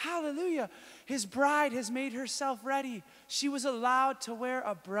 Hallelujah. His bride has made herself ready. She was allowed to wear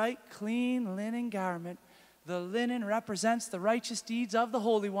a bright, clean linen garment. The linen represents the righteous deeds of the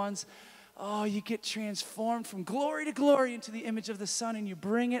holy ones. Oh, you get transformed from glory to glory into the image of the Son, and you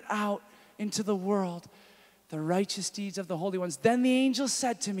bring it out into the world. The righteous deeds of the holy ones. Then the angel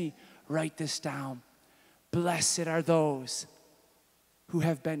said to me, write this down. Blessed are those who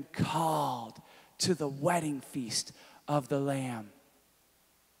have been called to the wedding feast of the Lamb.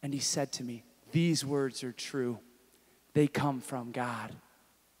 And he said to me, these words are true. They come from God.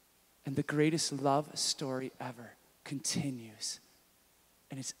 And the greatest love story ever continues.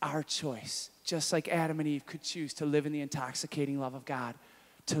 And it's our choice, just like Adam and Eve could choose to live in the intoxicating love of God,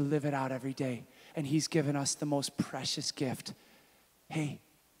 to live it out every day. And he's given us the most precious gift. Hey,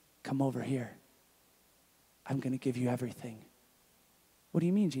 come over here. I'm going to give you everything. What do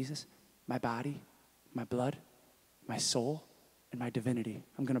you mean, Jesus? My body, my blood, my soul, and my divinity.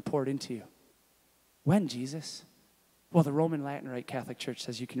 I'm going to pour it into you. When, Jesus? Well, the Roman Latin Rite Catholic Church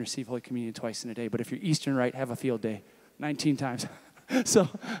says you can receive Holy Communion twice in a day, but if you're Eastern Rite, have a field day. 19 times. So,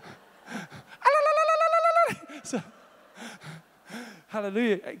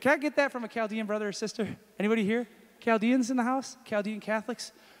 hallelujah. Can I get that from a Chaldean brother or sister? Anybody here? Chaldeans in the house? Chaldean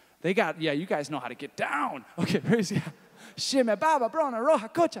Catholics? They got, yeah, you guys know how to get down. Okay, praise God. Shime baba brona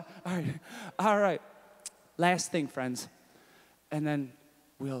roha kocha. All right. Last thing, friends. And then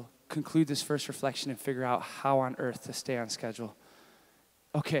we'll conclude this first reflection and figure out how on earth to stay on schedule.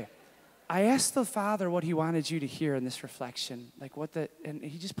 Okay. I asked the Father what he wanted you to hear in this reflection. And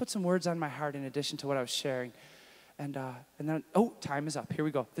he just put some words on my heart in addition to what I was sharing. And then, time is up. Here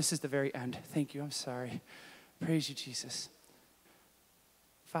we go. This is the very end. Thank you. I'm sorry. Praise you, Jesus.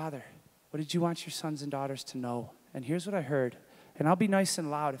 Father, what did you want your sons and daughters to know? And here's what I heard. And I'll be nice and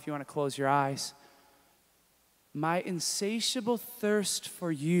loud if you want to close your eyes. My insatiable thirst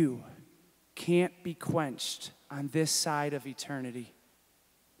for you can't be quenched on this side of eternity.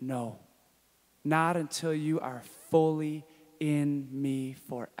 No, not until you are fully in me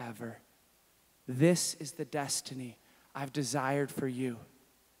forever. This is the destiny I've desired for you.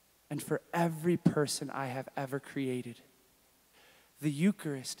 and for every person I have ever created. The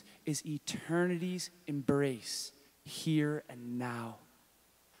Eucharist is eternity's embrace, here and now.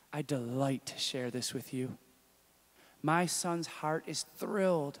 I delight to share this with you. My son's heart is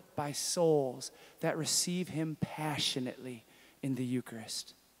thrilled by souls that receive him passionately in the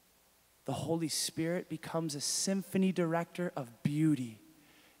Eucharist. The Holy Spirit becomes a symphony director of beauty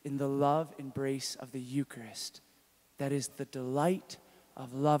in the love embrace of the Eucharist. That is the delight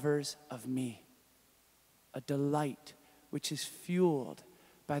of lovers of me. A delight which is fueled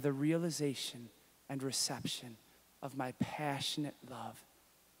by the realization and reception of my passionate love,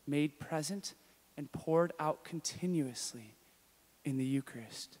 made present and poured out continuously in the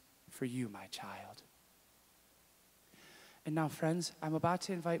Eucharist for you, my child. And now, friends, I'm about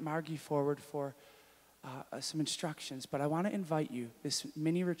to invite Margie forward for some instructions, but I want to invite you, this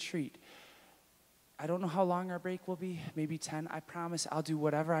mini retreat. I don't know how long our break will be, maybe 10. I promise I'll do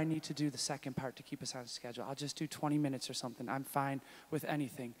whatever I need to do the second part to keep us on schedule. I'll just do 20 minutes or something. I'm fine with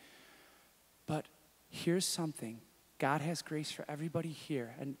anything. But here's something. God has grace for everybody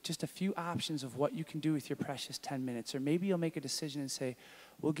here, and just a few options of what you can do with your precious 10 minutes. Or maybe you'll make a decision and say,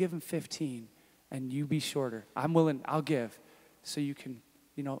 we'll give him 15, and you be shorter. I'm willing, I'll give, so you can,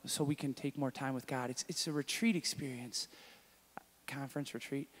 so we can take more time with God. It's a retreat experience, conference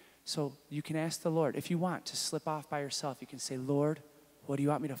retreat. So you can ask the Lord, if you want to slip off by yourself, you can say, Lord, what do you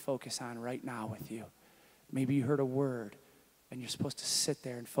want me to focus on right now with you? Maybe you heard a word, and you're supposed to sit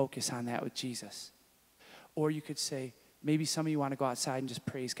there and focus on that with Jesus. Or you could say, maybe some of you want to go outside and just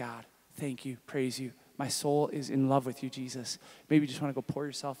praise God. Thank you, praise you. My soul is in love with you, Jesus. Maybe you just want to go pour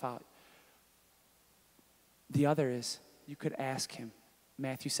yourself out. The other is, you could ask him.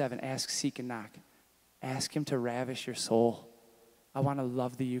 Matthew 7, ask, seek, and knock. Ask him to ravish your soul. I want to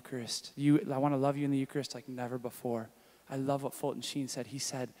love the Eucharist. I want to love you in the Eucharist like never before. I love what Fulton Sheen said. He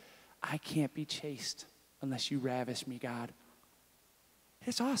said, I can't be chaste unless you ravish me, God.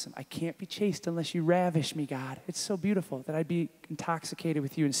 It's awesome. I can't be chaste unless you ravish me, God. It's so beautiful that I'd be intoxicated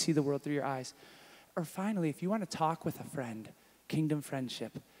with you and see the world through your eyes. Or finally, if you want to talk with a friend, kingdom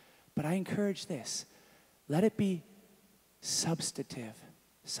friendship. But I encourage this. Let it be substantive.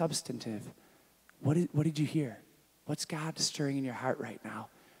 What did you hear? What's God stirring in your heart right now?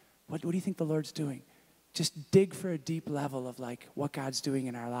 What do you think the Lord's doing? Just dig for a deep level of like what God's doing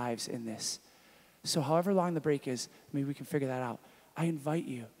in our lives in this. So however long the break is, maybe we can figure that out. I invite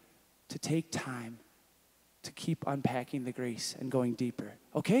you to take time to keep unpacking the grace and going deeper,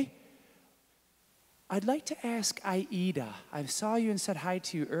 okay? I'd like to ask Aida. I saw you and said hi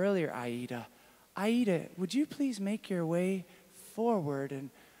to you earlier, Aida. Aida, would you please make your way forward? And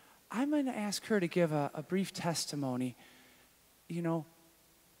I'm going to ask her to give a brief testimony.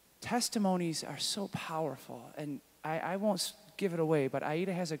 Testimonies are so powerful, and I won't give it away, but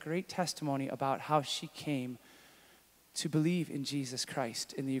Aida has a great testimony about how she came to believe in Jesus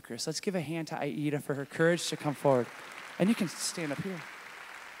Christ in the Eucharist. Let's give a hand to Aida for her courage to come forward. And you can stand up here.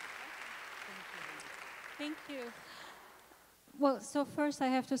 Thank you. Well, so first I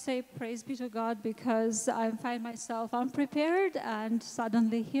have to say praise be to God, because I find myself unprepared and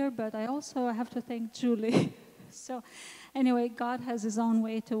suddenly here, but I also have to thank Julie. So anyway, God has his own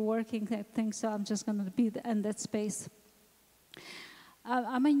way to working that thing, so I'm just going to be in that space.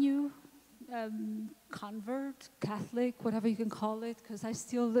 I'm a new convert, Catholic, whatever you can call it, because I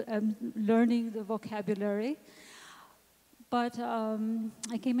still am learning the vocabulary. But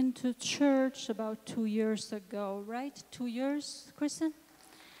I came into church about 2 years ago, right? 2 years, Kristen?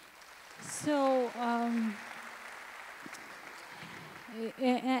 So,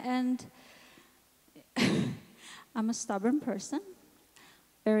 and I'm a stubborn person,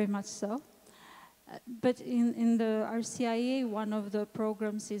 very much so. But in the RCIA, one of the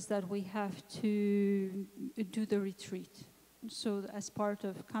programs is that we have to do the retreat. So as part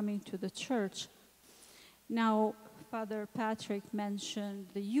of coming to the church. Now, Father Patrick mentioned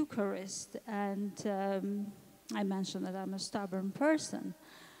the Eucharist, and I mentioned that I'm a stubborn person.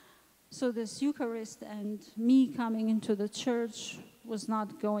 So this Eucharist and me coming into the church was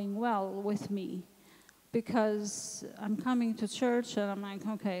not going well with me, because I'm coming to church and I'm like,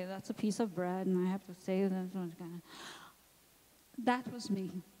 okay, that's a piece of bread, and I have to say that. That was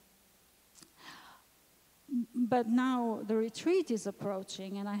me. But now the retreat is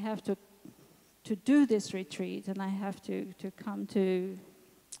approaching, and I have to do this retreat, and I have to come to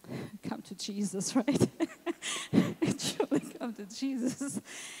Jesus, right? Actually come to Jesus.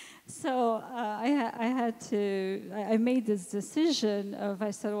 So I made this decision of,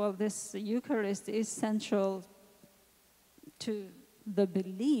 I said, well, this Eucharist is central to the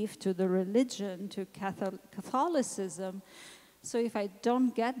belief, to the religion, to Catholicism, So if I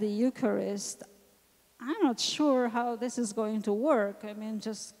don't get the Eucharist, I'm not sure how this is going to work. I mean,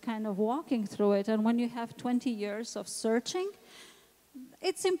 just kind of walking through it. And when you have 20 years of searching,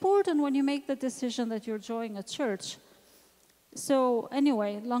 it's important when you make the decision that you're joining a church. So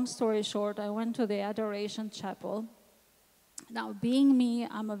anyway, long story short, I went to the Adoration Chapel. Now, being me,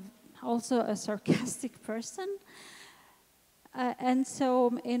 I'm also a sarcastic person. And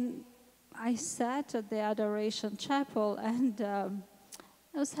so I sat at the Adoration Chapel, and I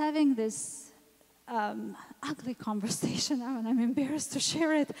was having this ugly conversation. I mean, I'm embarrassed to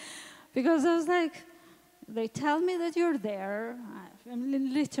share it, because I was like, they tell me that you're there.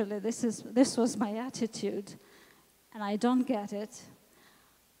 Literally, this was my attitude, and I don't get it.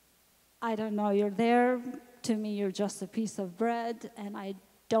 I don't know, you're there. To me, you're just a piece of bread, and I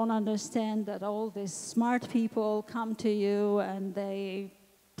don't understand that all these smart people come to you and they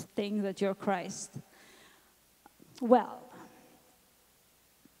think that you're Christ. Well,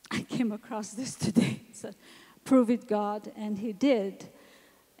 I came across this today. It said, prove it, God, and he did.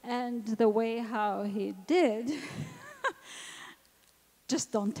 And the way how he did,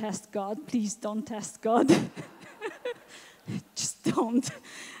 just don't test God. Please don't test God. Just don't.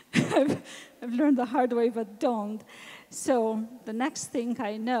 I've learned the hard way, but don't. So the next thing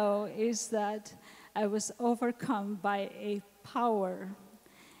I know is that I was overcome by a power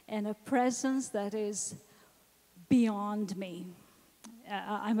and a presence that is beyond me.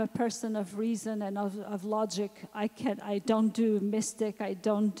 I'm a person of reason and of logic. I don't do mystic, I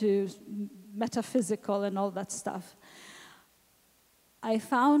don't do metaphysical and all that stuff. I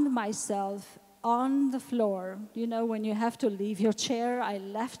found myself on the floor. You know, when you have to leave your chair, I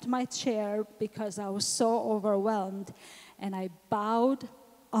left my chair because I was so overwhelmed, and I bowed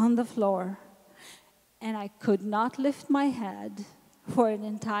on the floor, and I could not lift my head for an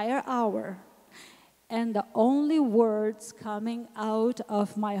entire hour. And the only words coming out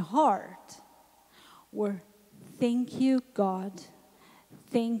of my heart were, thank you, God.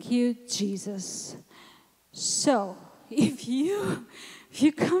 Thank you, Jesus. So, if you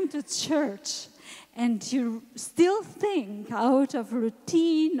come to church and you still think out of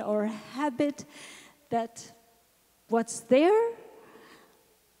routine or habit that what's there,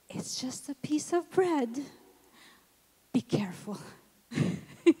 it's just a piece of bread, be careful.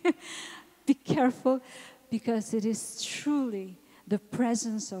 Be careful, because it is truly the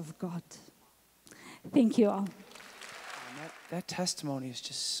presence of God. Thank you all. That testimony is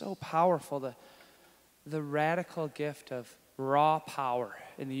just so powerful. The radical gift of raw power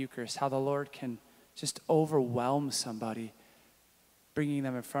in the Eucharist, how the Lord can just overwhelm somebody, bringing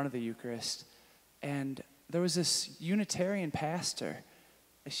them in front of the Eucharist. And there was this Unitarian pastor.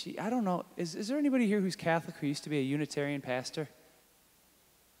 I don't know, is there anybody here who's Catholic who used to be a Unitarian pastor?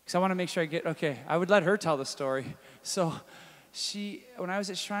 Because I want to make sure I would let her tell the story. So when I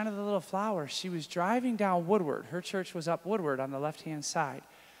was at Shrine of the Little Flower, she was driving down Woodward. Her church was up Woodward on the left-hand side.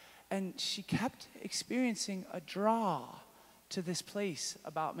 And she kept experiencing a draw to this place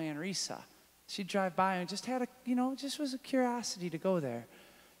about Manresa. She'd drive by and just had just was a curiosity to go there.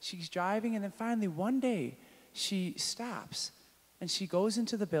 She's driving, and then finally one day she stops and she goes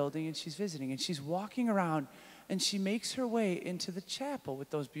into the building and she's visiting, and she's walking around, and she makes her way into the chapel with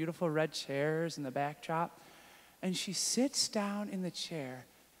those beautiful red chairs and the backdrop. And she sits down in the chair,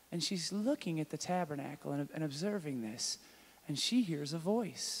 and she's looking at the tabernacle and observing this. And she hears a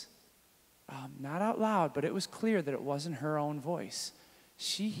voice. Not out loud, but it was clear that it wasn't her own voice.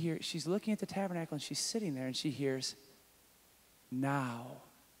 She's looking at the tabernacle, and she's sitting there, and she hears, now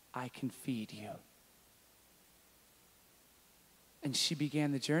I can feed you. And she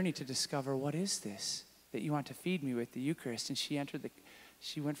began the journey to discover, what is this that you want to feed me with, the Eucharist? And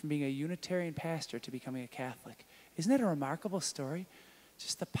she went from being a Unitarian pastor to becoming a Catholic. Isn't that a remarkable story?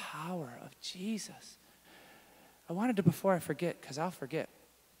 Just the power of Jesus. I wanted to, before I forget, because I'll forget,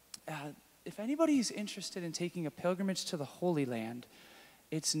 if anybody is interested in taking a pilgrimage to the Holy Land,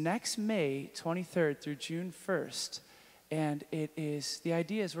 it's next May 23rd through June 1st. And the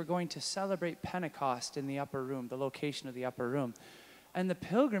idea is we're going to celebrate Pentecost in the upper room, the location of the upper room. And the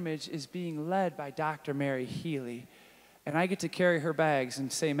pilgrimage is being led by Dr. Mary Healy. And I get to carry her bags and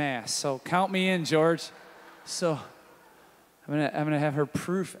say Mass. So count me in, George. So I'm gonna have her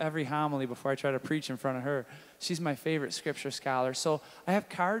proof every homily before I try to preach in front of her. She's my favorite scripture scholar. So I have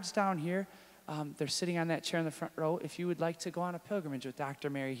cards down here. They're sitting on that chair in the front row. If you would like to go on a pilgrimage with Dr.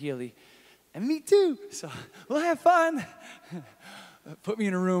 Mary Healy. And me too. So we'll have fun. Put me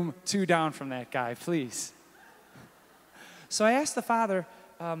in a room 2 down from that guy, please. So I asked the Father,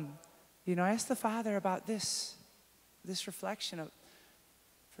 about this reflection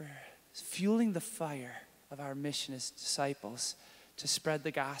for fueling the fire. of our mission as disciples to spread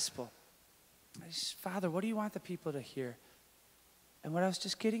the gospel. Father, what do you want the people to hear? And what I was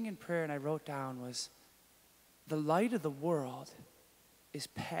just getting in prayer and I wrote down was, the light of the world is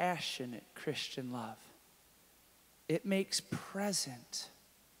passionate Christian love. It makes present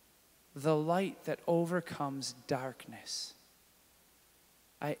the light that overcomes darkness.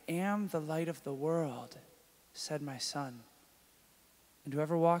 I am the light of the world, said my son. And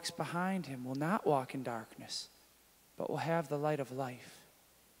whoever walks behind him will not walk in darkness, but will have the light of life.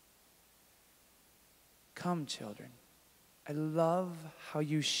 Come, children. I love how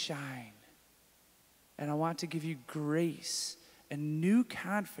you shine. And I want to give you grace and new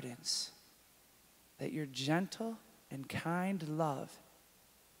confidence that your gentle and kind love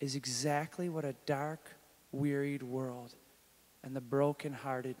is exactly what a dark, wearied world and the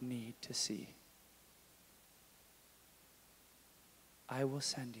brokenhearted need to see. I will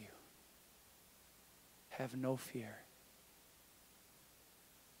send you. Have no fear.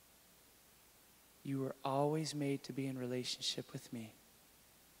 You were always made to be in relationship with me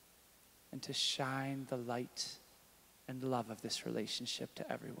and to shine the light and love of this relationship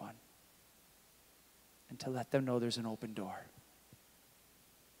to everyone and to let them know there's an open door.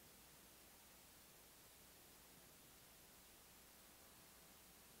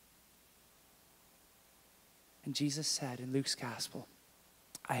 And Jesus said in Luke's gospel,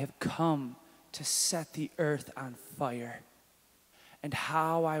 I have come to set the earth on fire, and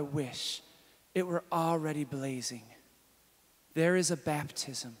how I wish it were already blazing. There is a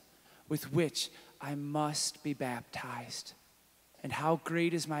baptism with which I must be baptized, and how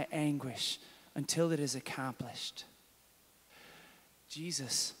great is my anguish until it is accomplished.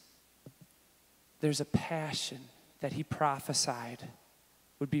 Jesus, there's a passion that he prophesied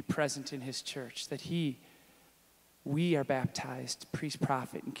would be present in his church, that we are baptized, priest,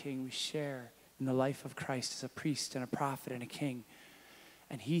 prophet, and king. We share in the life of Christ as a priest and a prophet and a king.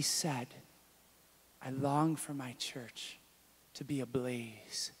 And he said, I long for my church to be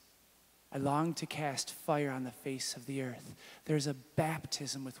ablaze. I long to cast fire on the face of the earth. There's a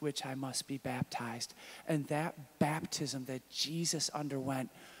baptism with which I must be baptized. And that baptism that Jesus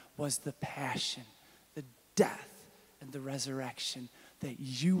underwent was the passion, the death, and the resurrection that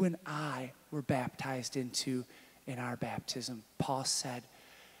you and I were baptized into in our baptism. Paul said,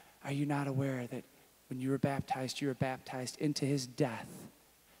 are you not aware that when you were baptized into his death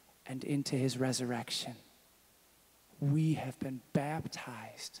and into his resurrection? We have been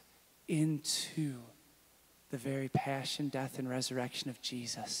baptized into the very passion, death, and resurrection of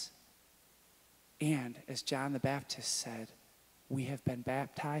Jesus. And as John the Baptist said, we have been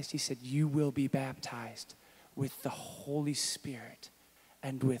baptized. He said, you will be baptized with the Holy Spirit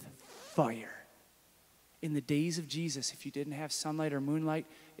and with fire. In the days of Jesus, if you didn't have sunlight or moonlight,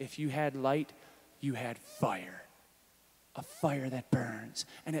 if you had light, you had fire. A fire that burns.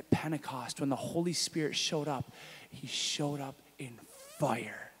 And at Pentecost, when the Holy Spirit showed up, he showed up in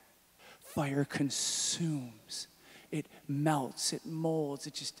fire. Fire consumes. It melts. It molds.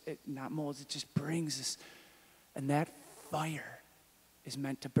 It just brings us. And that fire is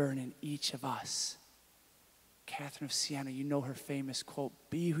meant to burn in each of us. Catherine of Siena, you know her famous quote,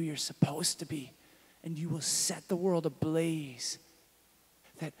 be who you're supposed to be, and you will set the world ablaze.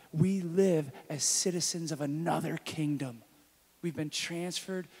 That we live as citizens of another kingdom. We've been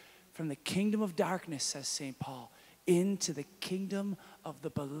transferred from the kingdom of darkness, says St. Paul, into the kingdom of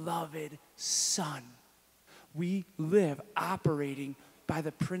the beloved Son. We live operating by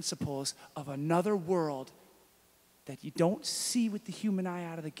the principles of another world that you don't see with the human eye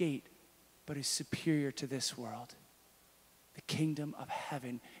out of the gate, but is superior to this world. The kingdom of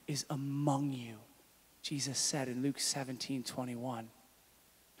heaven is among you, Jesus said in Luke 17:21.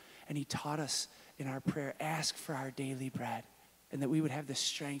 And he taught us in our prayer, ask for our daily bread, and that we would have the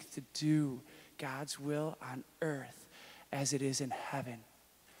strength to do God's will on earth as it is in heaven.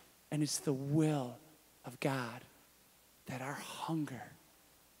 And it's the will of God that our hunger,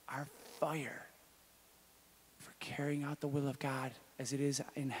 our fire for carrying out the will of God as it is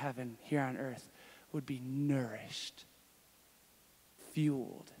in heaven here on earth would be nourished,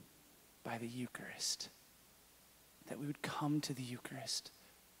 fueled by the Eucharist. That we would come to the Eucharist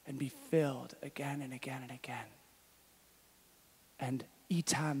and be filled again and again and again. And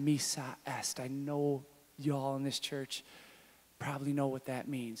ita missa est. I know y'all in this church probably know what that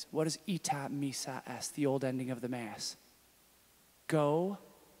means. What is ita missa est, the old ending of the Mass? Go,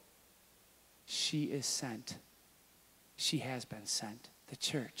 she is sent. She has been sent, the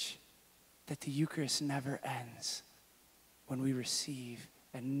church. That the Eucharist never ends when we receive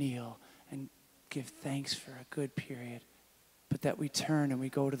and kneel and give thanks for a good period, but that we turn and we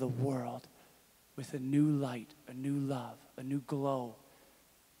go to the world with a new light, a new love, a new glow,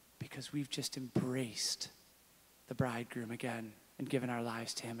 because we've just embraced the bridegroom again and given our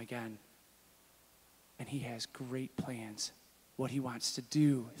lives to him again. And he has great plans, what he wants to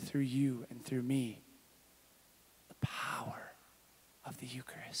do through you and through me. The power of the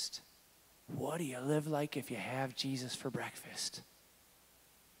Eucharist. What do you live like if you have Jesus for breakfast?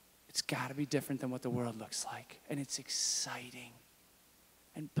 It's got to be different than what the world looks like. And it's exciting.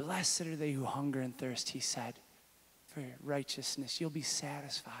 And blessed are they who hunger and thirst, he said, for righteousness. You'll be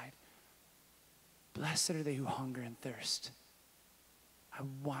satisfied. Blessed are they who hunger and thirst. I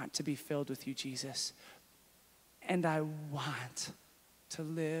want to be filled with you, Jesus. And I want to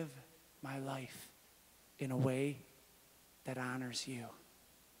live my life in a way that honors you.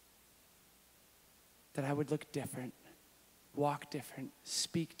 That I would look different, walk different,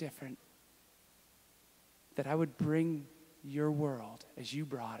 speak different. That I would bring your world as you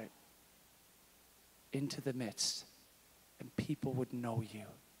brought it into the midst, and people would know you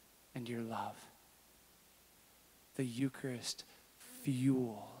and your love. The Eucharist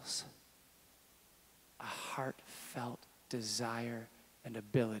fuels a heartfelt desire and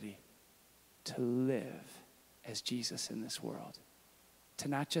ability to live as Jesus in this world. To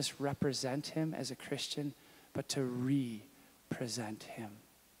not just represent him as a Christian, but to represent him.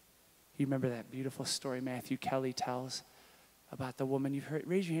 You remember that beautiful story Matthew Kelly tells about the woman you've heard?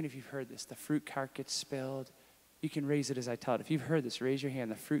 Raise your hand if you've heard this. The fruit cart gets spilled. You can raise it as I tell it. If you've heard this, raise your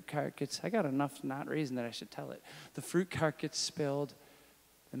hand. The fruit cart gets, I got enough not raising that I should tell it. The fruit cart gets spilled.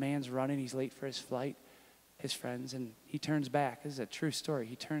 The man's running. He's late for his flight, his friends, and he turns back. This is a true story.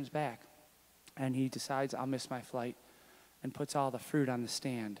 He turns back, and he decides, I'll miss my flight, and puts all the fruit on the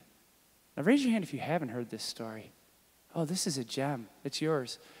stand. Now raise your hand if you haven't heard this story. Oh, this is a gem. It's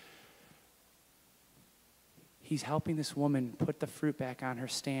yours. He's helping this woman put the fruit back on her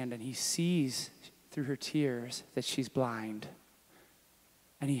stand, and he sees through her tears that she's blind.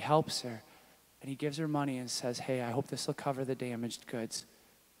 And he helps her, and he gives her money and says, hey, I hope this will cover the damaged goods.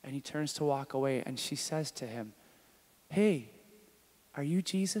 And he turns to walk away, and she says to him, hey, are you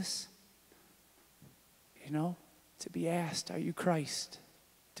Jesus? You know, to be asked, are you Christ?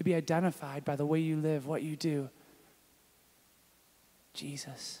 To be identified by the way you live, what you do.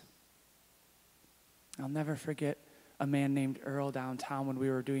 Jesus. I'll never forget a man named Earl downtown when we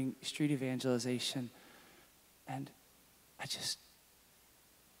were doing street evangelization. And I just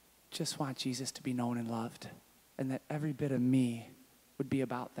want Jesus to be known and loved. And that every bit of me would be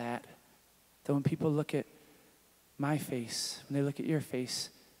about that. That when people look at my face, when they look at your face,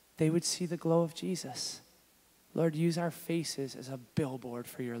 they would see the glow of Jesus. Lord, use our faces as a billboard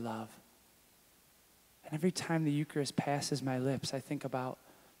for your love. And every time the Eucharist passes my lips, I think about,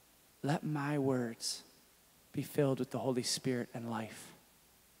 let my words be filled with the Holy Spirit and life.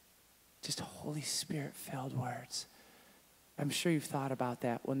 Just Holy Spirit-filled words. I'm sure you've thought about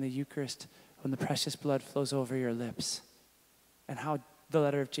that when the Eucharist, when the precious blood flows over your lips, and how the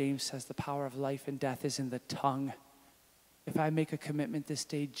letter of James says the power of life and death is in the tongue. If I make a commitment this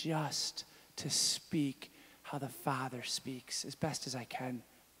day just to speak how the Father speaks as best as I can,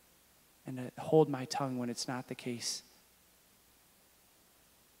 and to hold my tongue when it's not the case.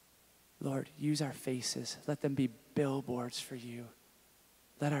 Lord, use our faces. Let them be billboards for you.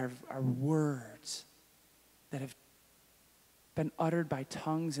 Let our words that have been uttered by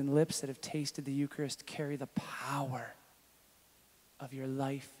tongues and lips that have tasted the Eucharist carry the power of your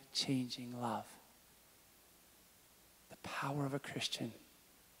life-changing love. The power of a Christian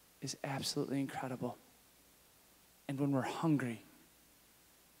is absolutely incredible. And when we're hungry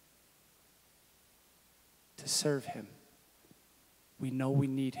to serve him, we know we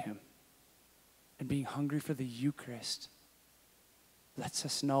need him. And being hungry for the Eucharist lets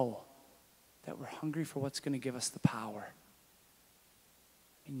us know that we're hungry for what's going to give us the power.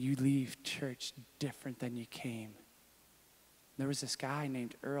 And you leave church different than you came. There was this guy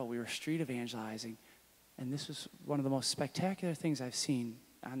named Earl. We were street evangelizing, and this was one of the most spectacular things I've seen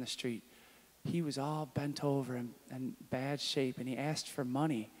on the street. He was all bent over and in bad shape, and he asked for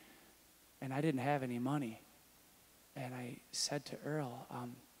money, and I didn't have any money. And I said to Earl,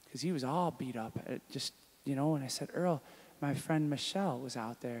 because he was all beat up, and I said, Earl, my friend Michelle was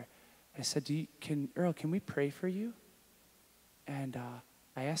out there. I said, Earl, can we pray for you? And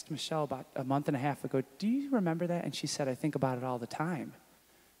I asked Michelle about a month and a half ago, do you remember that? And she said, I think about it all the time.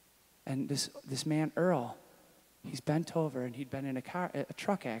 And this man, Earl, he's bent over, and he'd been in a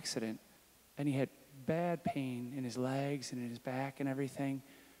truck accident, and he had bad pain in his legs and in his back and everything.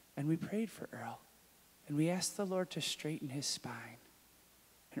 And we prayed for Earl, and we asked the Lord to straighten his spine.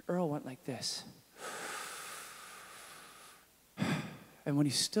 And Earl went like this. And when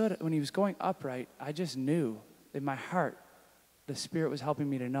he was going upright, I just knew in my heart, the Spirit was helping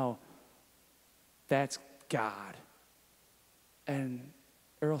me to know that's God. And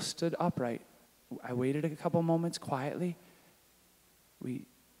Earl stood upright. I waited a couple moments quietly. We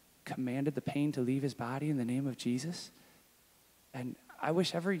commanded the pain to leave his body in the name of Jesus. And I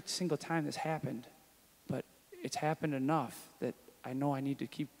wish every single time this happened, but it's happened enough that I know I need to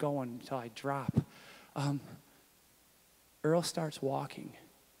keep going until I drop. Earl starts walking.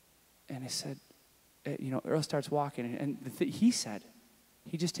 And I said, Earl starts walking. And he said,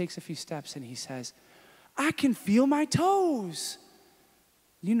 he just takes a few steps and he says, I can feel my toes.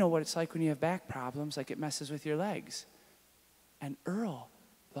 You know what it's like when you have back problems, like it messes with your legs. And Earl,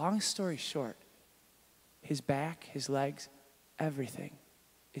 long story short, his back, his legs, everything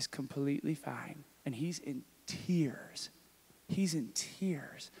is completely fine. And he's in tears. He's in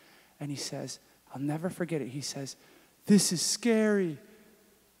tears. And he says, I'll never forget it. He says, this is scary.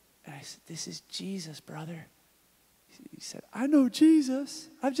 And I said, this is Jesus, brother. He said, I know Jesus.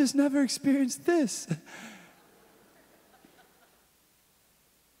 I've just never experienced this.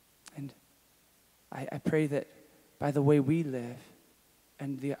 And I pray that by the way we live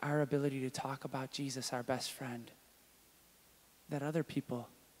and our ability to talk about Jesus, our best friend, that other people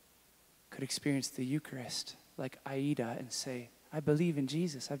could experience the Eucharist like Aida and say, I believe in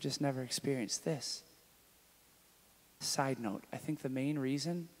Jesus. I've just never experienced this. Side note, I think the main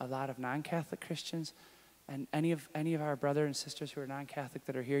reason a lot of non-Catholic Christians and any of our brothers and sisters who are non-Catholic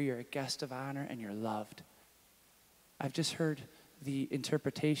that are here, you're a guest of honor and you're loved. I've just heard the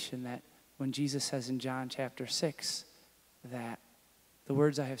interpretation that when Jesus says in John chapter 6 that the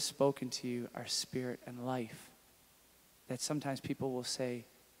words I have spoken to you are spirit and life, that sometimes people will say,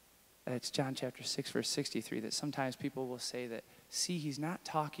 it's John chapter 6 verse 63, that sometimes people will say that, see, he's not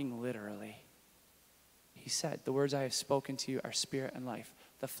talking literally. He said, the words I have spoken to you are spirit and life.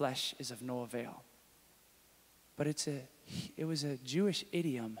 The flesh is of no avail. But it was a Jewish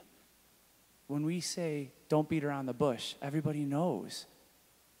idiom. When we say, don't beat around the bush, everybody knows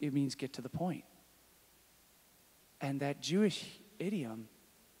it means get to the point. And that Jewish idiom,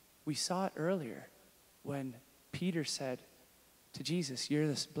 we saw it earlier when Peter said to Jesus, you're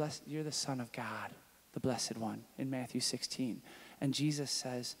the Son of God, the Blessed One, in Matthew 16. And Jesus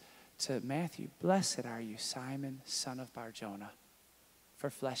says to Matthew, blessed are you, Simon, son of Bar-Jonah, for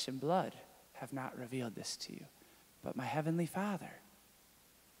flesh and blood have not revealed this to you, but my heavenly Father.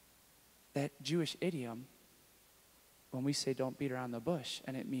 That Jewish idiom, when we say don't beat around the bush,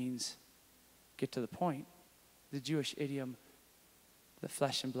 and it means get to the point, the Jewish idiom, the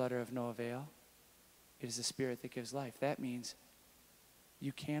flesh and blood are of no avail, it is the Spirit that gives life. That means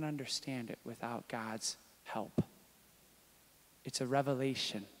you can't understand it without God's help. It's a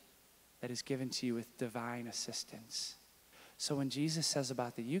revelation that is given to you with divine assistance. So when Jesus says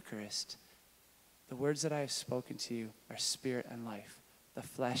about the Eucharist, the words that I have spoken to you are spirit and life. The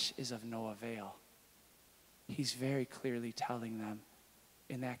flesh is of no avail. He's very clearly telling them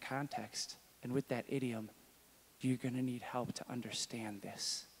in that context and with that idiom, you're going to need help to understand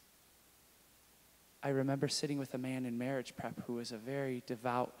this. I remember sitting with a man in marriage prep who was a very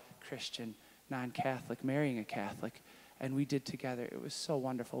devout Christian, non-Catholic, marrying a Catholic, and we did together. It was so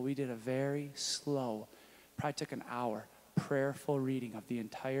wonderful. We did a very slow, probably took an hour, prayerful reading of the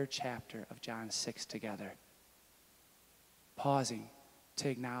entire chapter of John 6 together. Pausing to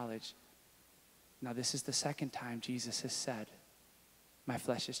acknowledge, now this is the second time Jesus has said, my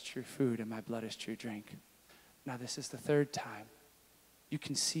flesh is true food and my blood is true drink. Now this is the third time. You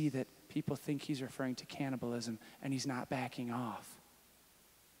can see that people think he's referring to cannibalism and he's not backing off.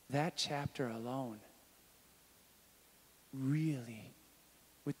 That chapter alone, really,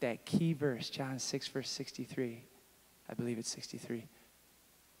 with that key verse, John 6, verse 63, I believe it's 63,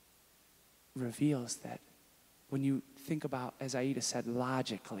 reveals that when you think about, as Aida said,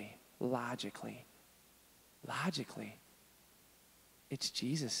 logically, it's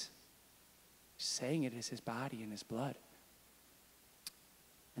Jesus saying it is his body and his blood.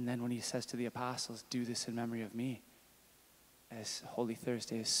 And then when he says to the apostles, do this in memory of me, as Holy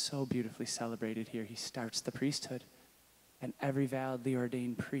Thursday is so beautifully celebrated here, he starts the priesthood. And every validly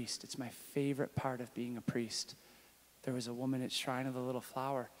ordained priest, it's my favorite part of being a priest. There was a woman at Shrine of the Little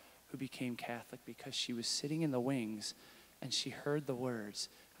Flower who became Catholic because she was sitting in the wings and she heard the words.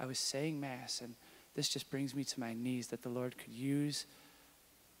 I was saying Mass, and this just brings me to my knees that the Lord could use.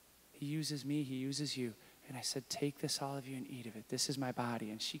 He uses me, he uses you. And I said, take this, all of you, and eat of it. This is my body.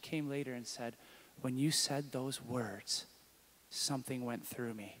 And she came later and said, when you said those words, something went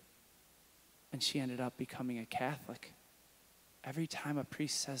through me. And she ended up becoming a Catholic. Every time a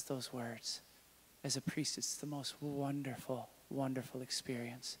priest says those words, as a priest, it's the most wonderful wonderful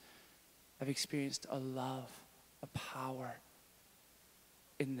experience. I've experienced a love, a power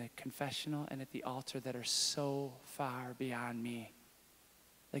in the confessional and at the altar that are so far beyond me.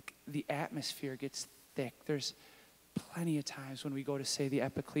 Like, the atmosphere gets thick. There's plenty of times when we go to say the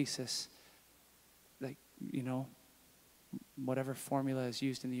epiclesis, like, you know, whatever formula is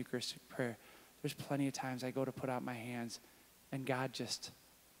used in the Eucharistic prayer, there's plenty of times I go to put out my hands and God just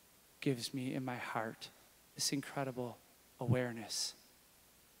gives me in my heart this incredible awareness.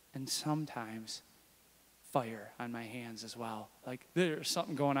 And sometimes fire on my hands as well. Like, there's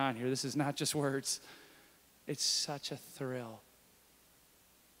something going on here. This is not just words. It's such a thrill.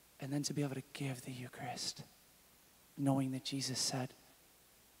 And then to be able to give the Eucharist, knowing that Jesus said,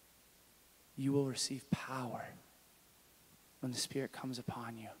 you will receive power when the Spirit comes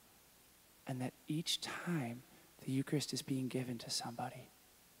upon you. And that each time the Eucharist is being given to somebody,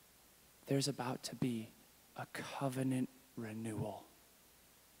 there's about to be a covenant renewal.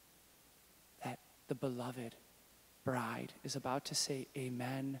 That the beloved bride is about to say,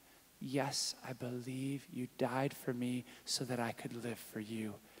 amen, yes, I believe you died for me so that I could live for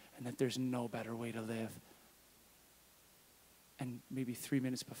you, and that there's no better way to live. And maybe 3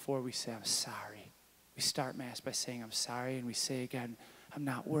 minutes before we say, I'm sorry. We start Mass by saying, I'm sorry, and we say again, I'm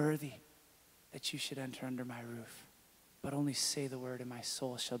not worthy that you should enter under my roof, but only say the word and my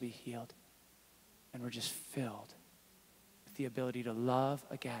soul shall be healed. And we're just filled with the ability to love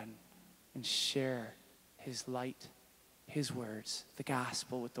again and share his light, his words, the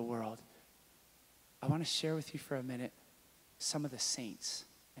gospel with the world. I want to share with you for a minute some of the saints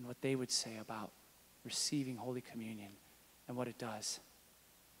and what they would say about receiving Holy Communion and what it does.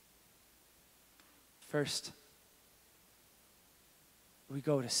 First, we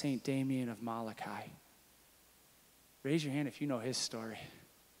go to St. Damien of Malachi. Raise your hand if you know his story.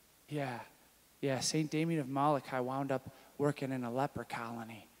 Yeah, St. Damien of Malachi wound up working in a leper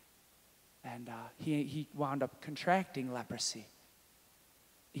colony. And he wound up contracting leprosy.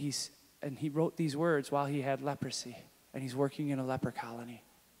 He wrote these words while he had leprosy. And he's working in a leper colony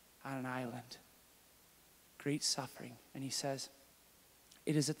on an island. Great suffering. And he says,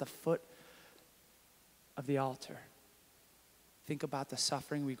 it is at the foot of the altar. Think about the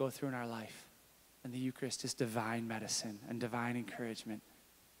suffering we go through in our life. And the Eucharist is divine medicine and divine encouragement.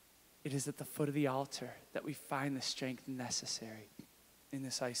 It is at the foot of the altar that we find the strength necessary in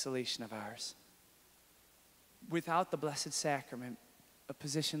this isolation of ours. Without the Blessed Sacrament, a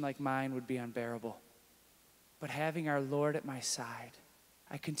position like mine would be unbearable. But having our Lord at my side,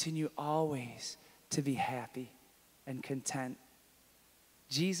 I continue always to be happy and content.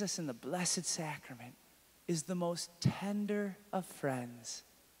 Jesus in the Blessed Sacrament is the most tender of friends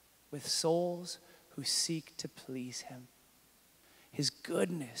with souls who seek to please him. His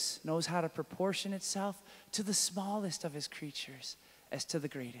goodness knows how to proportion itself to the smallest of his creatures as to the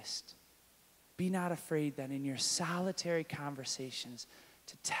greatest. Be not afraid then in your solitary conversations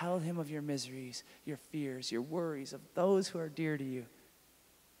to tell him of your miseries, your fears, your worries, of those who are dear to you.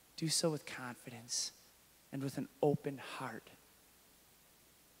 Do so with confidence and with an open heart.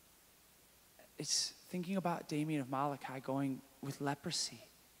 It's thinking about Damien of Malachi going with leprosy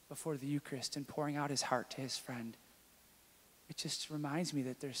before the Eucharist and pouring out his heart to his friend. It just reminds me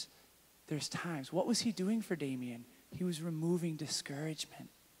that there's times. What was he doing for Damien? He was removing discouragement,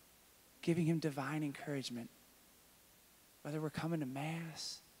 giving him divine encouragement. Whether we're coming to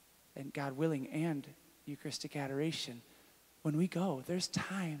Mass, and God willing, and Eucharistic adoration, when we go, there's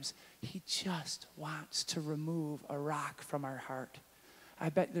times he just wants to remove a rock from our heart. I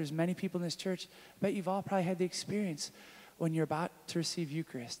bet there's many people in this church, I bet you've all probably had the experience when you're about to receive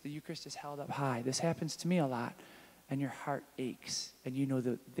Eucharist. The Eucharist is held up high. This happens to me a lot. And your heart aches, and you know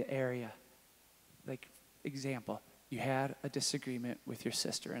the area. Like, example, you had a disagreement with your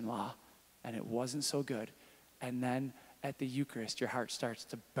sister-in-law, and it wasn't so good. And then at the Eucharist, your heart starts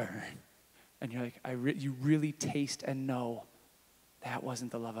to burn. And you're like, you really taste and know that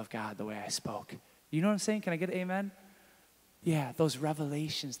wasn't the love of God the way I spoke. You know what I'm saying? Can I get an amen? Yeah, those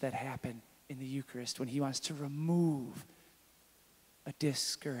revelations that happen in the Eucharist when he wants to remove a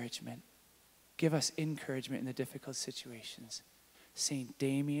discouragement. Give us encouragement in the difficult situations. St.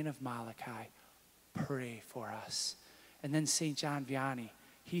 Damien of Malachi, pray for us. And then St. John Vianney,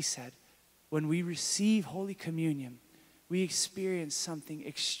 he said, when we receive Holy Communion, we experience something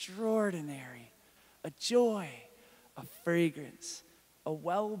extraordinary, a joy, a fragrance, a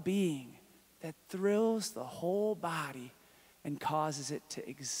well-being that thrills the whole body and causes it to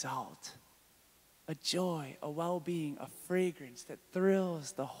exalt. A joy, a well-being, a fragrance that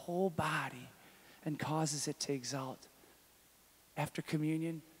thrills the whole body and causes it to exalt. After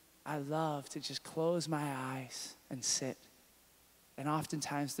communion, I love to just close my eyes and sit And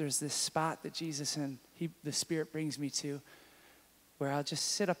oftentimes there's this spot that Jesus and the Spirit brings me to where I'll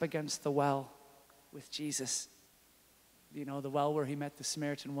just sit up against the well with Jesus. You know, the well where he met the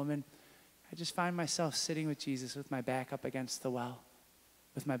Samaritan woman. I just find myself sitting with Jesus with my back up against the well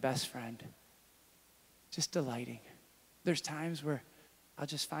with my best friend, just delighting. There's times where I'll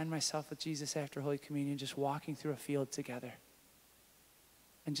just find myself with Jesus after Holy Communion, just walking through a field together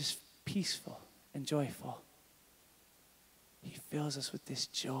and just peaceful and joyful. He fills us with this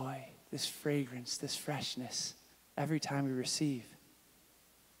joy, this fragrance, this freshness every time we receive.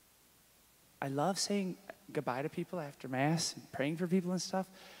 I love saying goodbye to people after Mass and praying for people and stuff.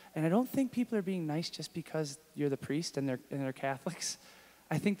 And I don't think people are being nice just because you're the priest and they're Catholics.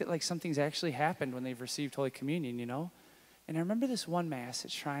 I think that like something's actually happened when they've received Holy Communion, you know? And I remember this one Mass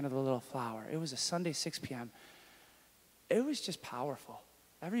at Shrine of the Little Flower. It was a Sunday, 6 p.m. It was just powerful.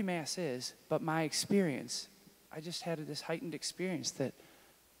 Every Mass is, but my experience, I just had this heightened experience that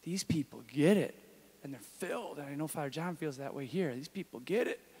these people get it, and they're filled. And I know Father John feels that way here. These people get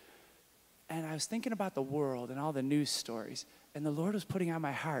it. And I was thinking about the world and all the news stories, and the Lord was putting on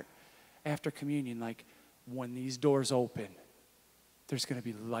my heart after communion, like, when these doors open, there's going to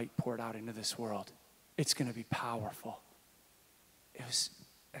be light poured out into this world. It's going to be powerful.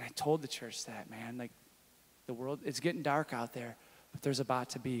 And I told the church that, man, like, the world, it's getting dark out there, but there's about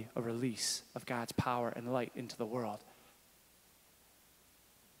to be a release of God's power and light into the world.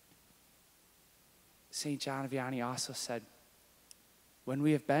 St. John of Vianney also said, when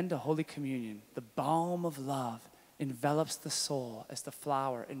we have been to Holy Communion, the balm of love envelops the soul as the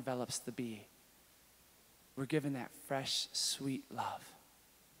flower envelops the bee. We're given that fresh, sweet love.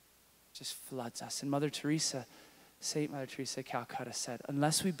 It just floods us. And St. Mother Teresa of Calcutta said,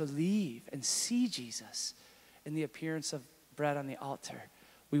 unless we believe and see Jesus in the appearance of bread on the altar,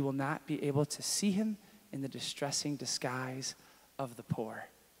 we will not be able to see him in the distressing disguise of the poor.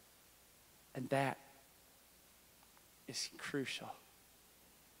 And that is crucial.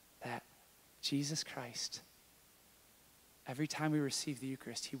 That Jesus Christ, every time we receive the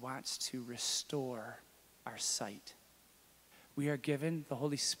Eucharist, he wants to restore our sight. We are given the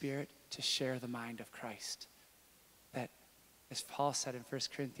Holy Spirit to share the mind of Christ. That, as Paul said in 1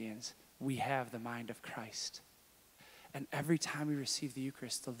 Corinthians, we have the mind of Christ. And every time we receive the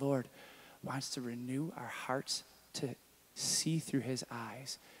Eucharist, the Lord wants to renew our hearts to see through his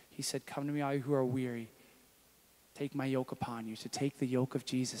eyes. He said, come to me, all you who are weary. Take my yoke upon you. To take the yoke of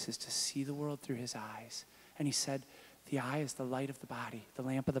Jesus is to see the world through his eyes. And he said, the eye is the light of the body, the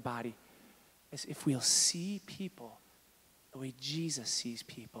lamp of the body. As if we'll see people the way Jesus sees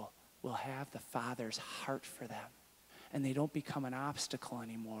people, we'll have the Father's heart for them. And they don't become an obstacle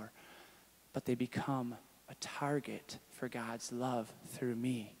anymore, but they become a target for God's love through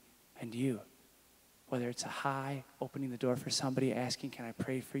me and you. Whether it's a hi, opening the door for somebody, asking, can I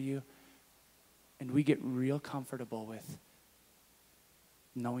pray for you? And we get real comfortable with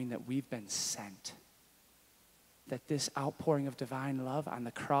knowing that we've been sent. That this outpouring of divine love on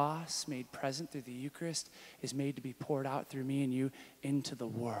the cross, made present through the Eucharist, is made to be poured out through me and you into the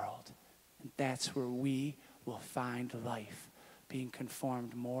world. And that's where we will find life, being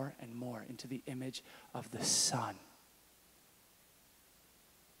conformed more and more into the image of the Son.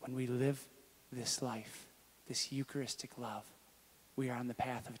 When we live this life, this Eucharistic love, we are on the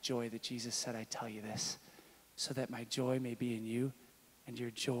path of joy that Jesus said, I tell you this, so that my joy may be in you and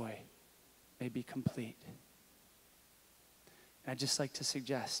your joy may be complete. And I'd just like to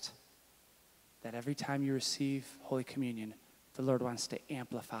suggest that every time you receive Holy Communion, the Lord wants to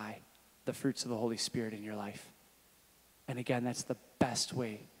amplify the fruits of the Holy Spirit in your life. And again, that's the best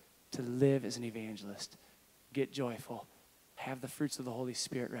way to live as an evangelist. Get joyful. Have the fruits of the Holy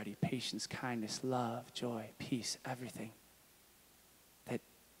Spirit ready. Patience, kindness, love, joy, peace, everything. That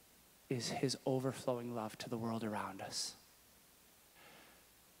is his overflowing love to the world around us.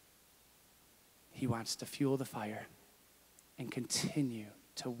 He wants to fuel the fire and continue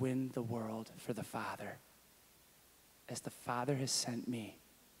to win the world for the Father. As the Father has sent me,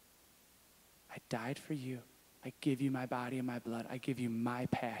 I died for you. I give you my body and my blood. I give you my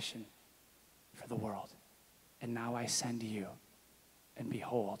passion for the world. And now I send you. And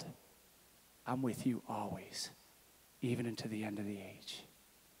behold, I'm with you always, even into the end of the age.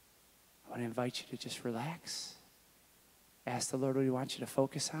 I want to invite you to just relax. Ask the Lord what he wants you to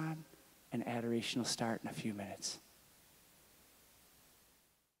focus on. And adoration will start in a few minutes.